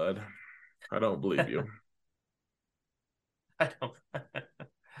 Cool, bud. I don't believe you. I don't.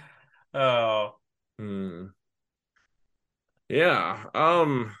 Oh, Hmm. Yeah.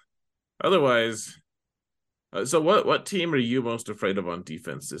 Otherwise, so what team are you most afraid of on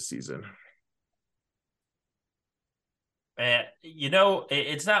defense this season? man,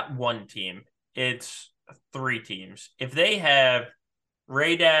 it's not one team; it's three teams. If they have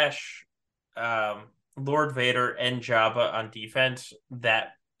Ray Dash, um, Lord Vader, and Jabba on defense,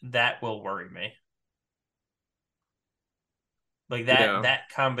 that will worry me. Like that Yeah. that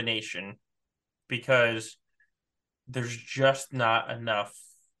combination, because there's just not enough.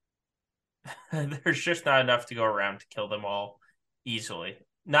 There's just not enough to go around to kill them all easily.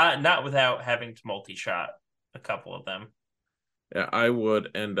 Not without having to multi-shot a couple of them. Yeah, I would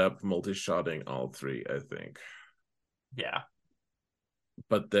end up multi-shotting all three, I think. Yeah.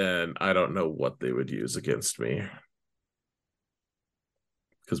 But then I don't know what they would use against me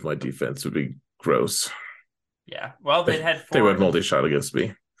because my defense would be gross. Yeah. Well, they'd had They would four. multi-shot against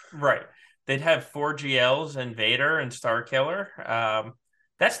me. Right. They'd have four GLs and Vader and Star Killer.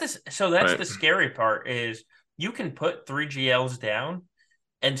 That's Right. the scary part is you can put three GLs down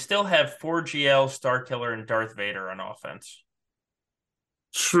and still have four GLs, Star Killer, and Darth Vader on offense.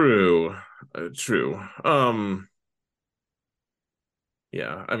 True. True.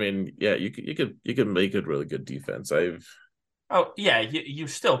 Yeah, I mean, yeah, you could make a really good defense. I've Oh yeah, you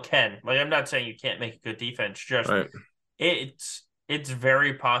still can. Like I'm not saying you can't make a good defense. Just right. it's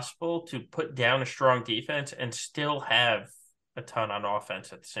very possible to put down a strong defense and still have a ton on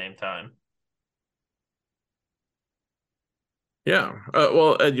offense at the same time. Yeah.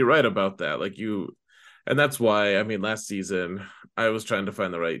 Well, and you're right about that. And that's why, I mean, last season I was trying to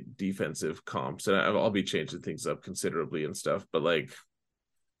find the right defensive comps, and I'll be changing things up considerably and stuff. But like,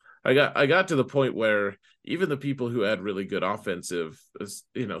 I got to the point where even the people who had really good offensive,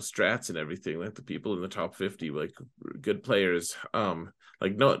 strats and everything, like the people in the top 50, like good players,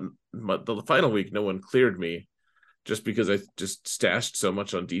 like no, the final week, no one cleared me just because I just stashed so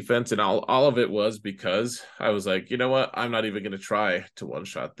much on defense, and all of it was because I was like, you know what, I'm not even going to try to one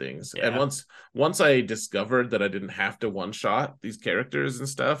shot things. And Yeah. once I discovered that I didn't have to one shot these characters and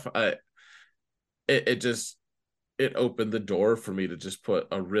stuff, it just it opened the door for me to just put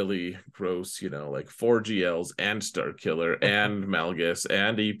a really gross, like 4 GLs and Star Killer and Malgus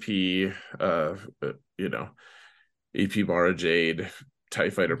and EP, you know, EP Mara Jade, TIE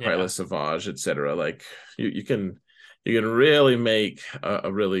Fighter Pilot Yeah. Savage, etc. Like you can really make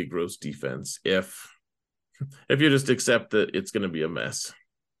a really gross defense if you just accept that it's going to be a mess.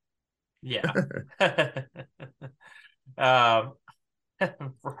 Yeah. um,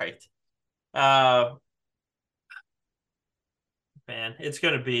 right. Uh, man, there's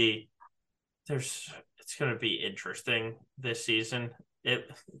it's gonna be interesting this season. It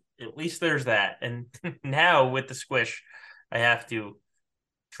at least there's that. And now with the squish, I have to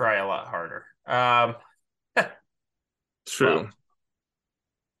try a lot harder. True. But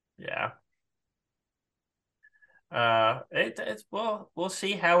yeah. It's well, we'll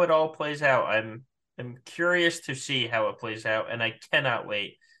see how it all plays out. I'm curious to see how it plays out, and I cannot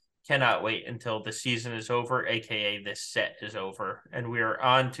wait. Cannot wait until the season is over, aka this set is over, and we are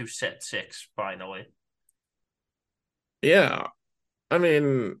on to set six finally. Yeah. I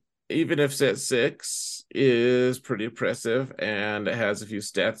mean, even if set six is pretty impressive and it has a few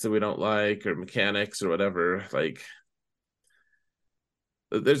stats that we don't like or mechanics or whatever, like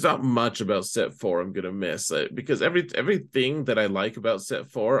there's not much about set four I'm gonna miss, because everything that I like about set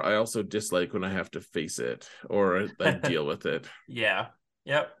four, I also dislike when I have to face it or like deal with it. Yeah.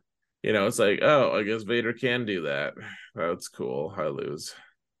 Yep. It's like, oh, I guess Vader can do that. That's cool. I lose.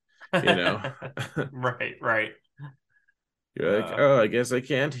 You know, Right, right. you're like, Uh, oh, I guess I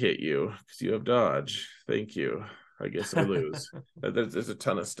can't hit you because you have dodge. Thank you. I guess I lose. There's a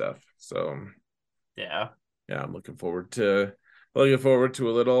ton of stuff. So yeah. yeah, I'm looking forward to a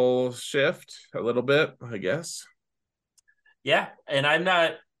little shift, a little bit, I guess. Yeah. And I'm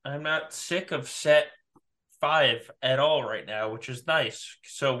not sick of set five at all right now, which is nice.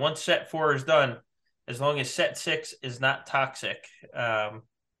 So once set four is done, as long as set six is not toxic, it'll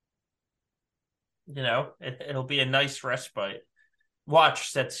be a nice respite. Watch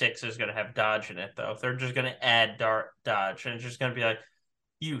set six is going to have dodge in it, though. They're just going to add dodge, and it's just going to be like,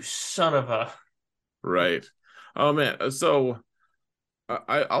 you son of a. Right. Oh man. So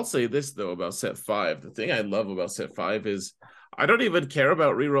I'll say this though about set five. The thing I love about set five is I don't even care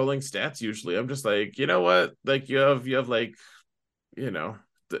about re-rolling stats usually. I'm just like, you know what? Like you have like, you know,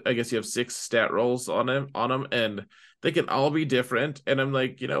 I guess you have 6 stat rolls on them, and they can all be different. And I'm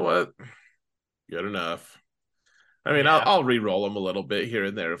like, you know what? Good enough. I mean, I'll Yeah, I'll re-roll them a little bit here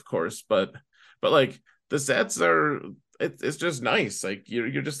and there, of course, but like the sets are it's just nice. Like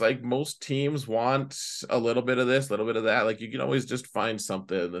you're just like most teams want a little bit of this, a little bit of that. Like you can always just find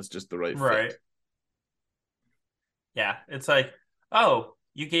something that's just the right right. fit. Yeah, it's like, oh,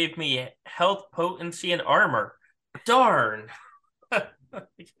 you gave me health, potency, and armor. Darn.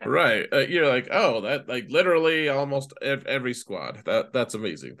 Right. You're like, oh, that like literally almost every squad. That's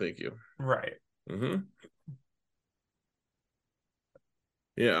amazing. Thank you. Right. Hmm.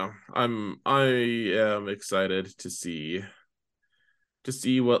 Yeah, I am excited to see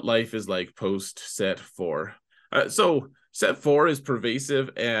what life is like post set four. So set four is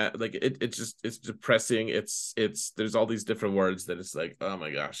pervasive and like it's depressing. It's there's all these different words that it's like, oh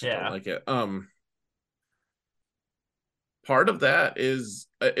my gosh, I don't Yeah. like it. Part of that is,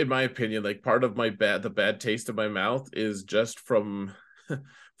 in my opinion, like part of the bad taste of my mouth is just from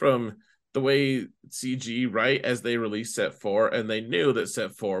the way CG, right as they released set four, and they knew that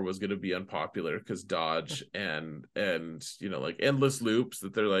set four was going to be unpopular because dodge and like endless loops,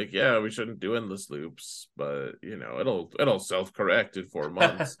 that they're like, yeah, we shouldn't do endless loops, but it'll self-correct in 4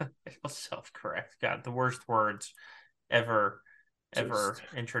 months. It'll self-correct. God, the worst words ever just ever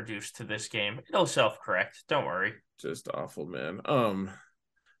introduced to this game. It'll self-correct. Don't worry. just awful, man.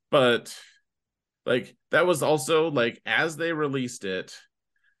 But like that was also like as they released it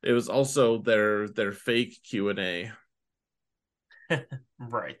was also their fake Q&A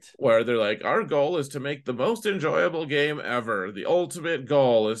Right. where they're like, our goal is to make the most enjoyable game ever. The ultimate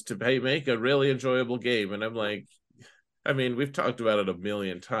goal is to make a really enjoyable game. And I'm like, I mean, we've talked about it a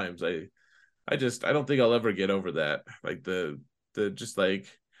million times. I don't think I'll ever get over that. Like the just like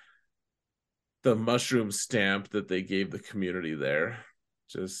the mushroom stamp that they gave the community there.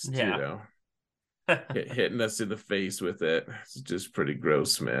 Just, Yeah. hitting us in the face with it. It's just pretty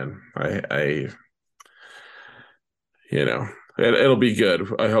gross, man. I it'll be good.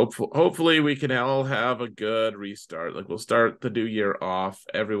 I hope hopefully we can all have a good restart. Like we'll start the new year off.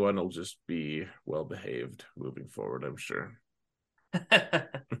 Everyone will just be well behaved moving forward, I'm sure.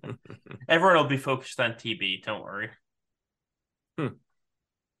 Everyone will be focused on TB. Don't worry.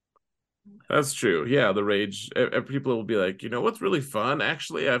 That's true. Yeah, the rage. People will be like, what's really fun?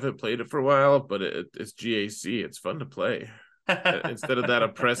 Actually, I haven't played it for a while, but it's GAC. It's fun to play instead of that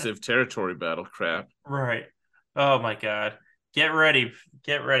oppressive territory battle crap. Right. Oh my God. Get ready.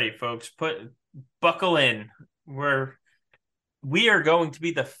 Get ready, folks. Buckle in. We are going to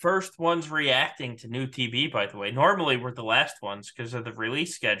be the first ones reacting to new TB, by the way. Normally we're the last ones because of the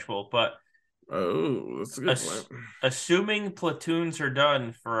release schedule, but Oh, that's a good point. assuming platoons are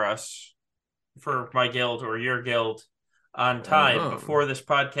done for us, for my guild or your guild on time Uh-huh. before this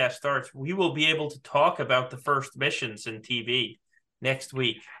podcast starts, we will be able to talk about the first missions in TB next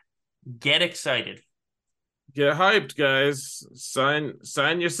week. Get excited. Get hyped, guys.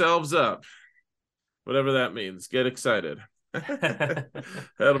 Sign yourselves up. Whatever that means. Get excited.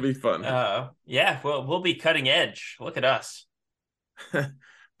 That'll be fun. Yeah, well, we'll be cutting edge. Look at us.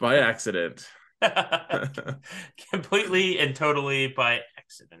 By accident. Completely and totally by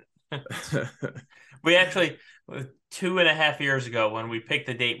accident. We actually, 2.5 years ago, when we picked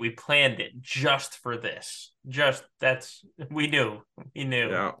the date, we planned it just for this. We knew. We knew.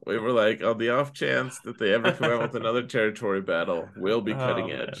 Yeah, we were like, on the off chance that they ever come out with another territory battle, we'll be Oh, cutting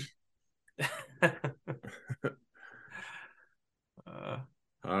man. edge. uh,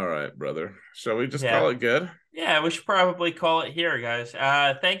 All right, brother. Shall we just call yeah. it good? Yeah, we should probably call it here, guys.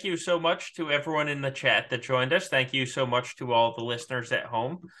 Thank you so much to everyone in the chat that joined us. Thank you so much to all the listeners at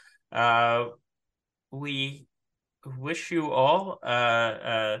home. We wish you all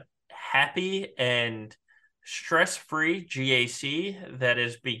happy and stress-free GAC that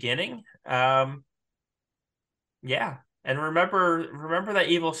is beginning. Yeah. And remember that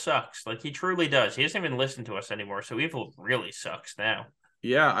evil sucks. Like he truly does. He doesn't even listen to us anymore, so evil really sucks now.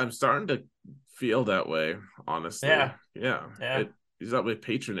 Yeah, I'm starting to feel that way, honestly. Yeah. Yeah. Yeah. He's not my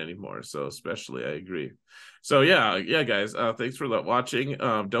patron anymore, so especially I agree. So yeah, guys, thanks for watching.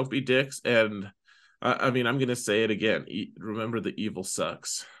 Don't be dicks, and I mean I'm gonna say it again. Remember the evil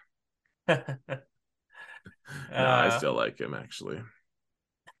sucks. No, I uh still like him actually.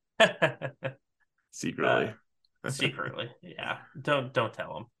 uh Secretly. secretly. Yeah. Don't tell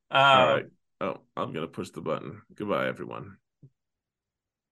him. All right. Oh, I'm gonna push the button. Goodbye, everyone.